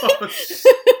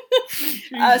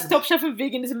 Stop shoving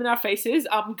veganism in our faces.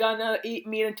 I'm gonna eat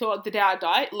meat until the day I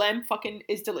die. Lamb fucking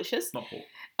is delicious. Not pork.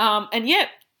 And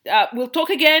we'll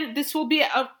talk again. This will be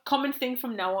a common thing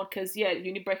from now on because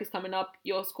uni break is coming up.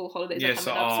 Your school holidays are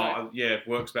coming up. So.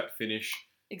 Work's about to finish.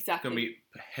 Exactly. It's gonna be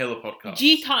a hella podcast.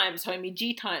 G times, homie.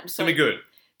 G times. It's gonna be good.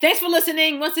 Thanks for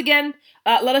listening. Once again,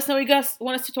 let us know what you guys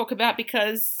want us to talk about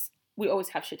because we always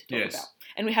have shit to talk about.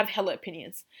 And we have hella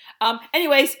opinions.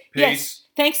 Anyways, Peace. Yes.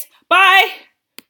 Thanks. Bye.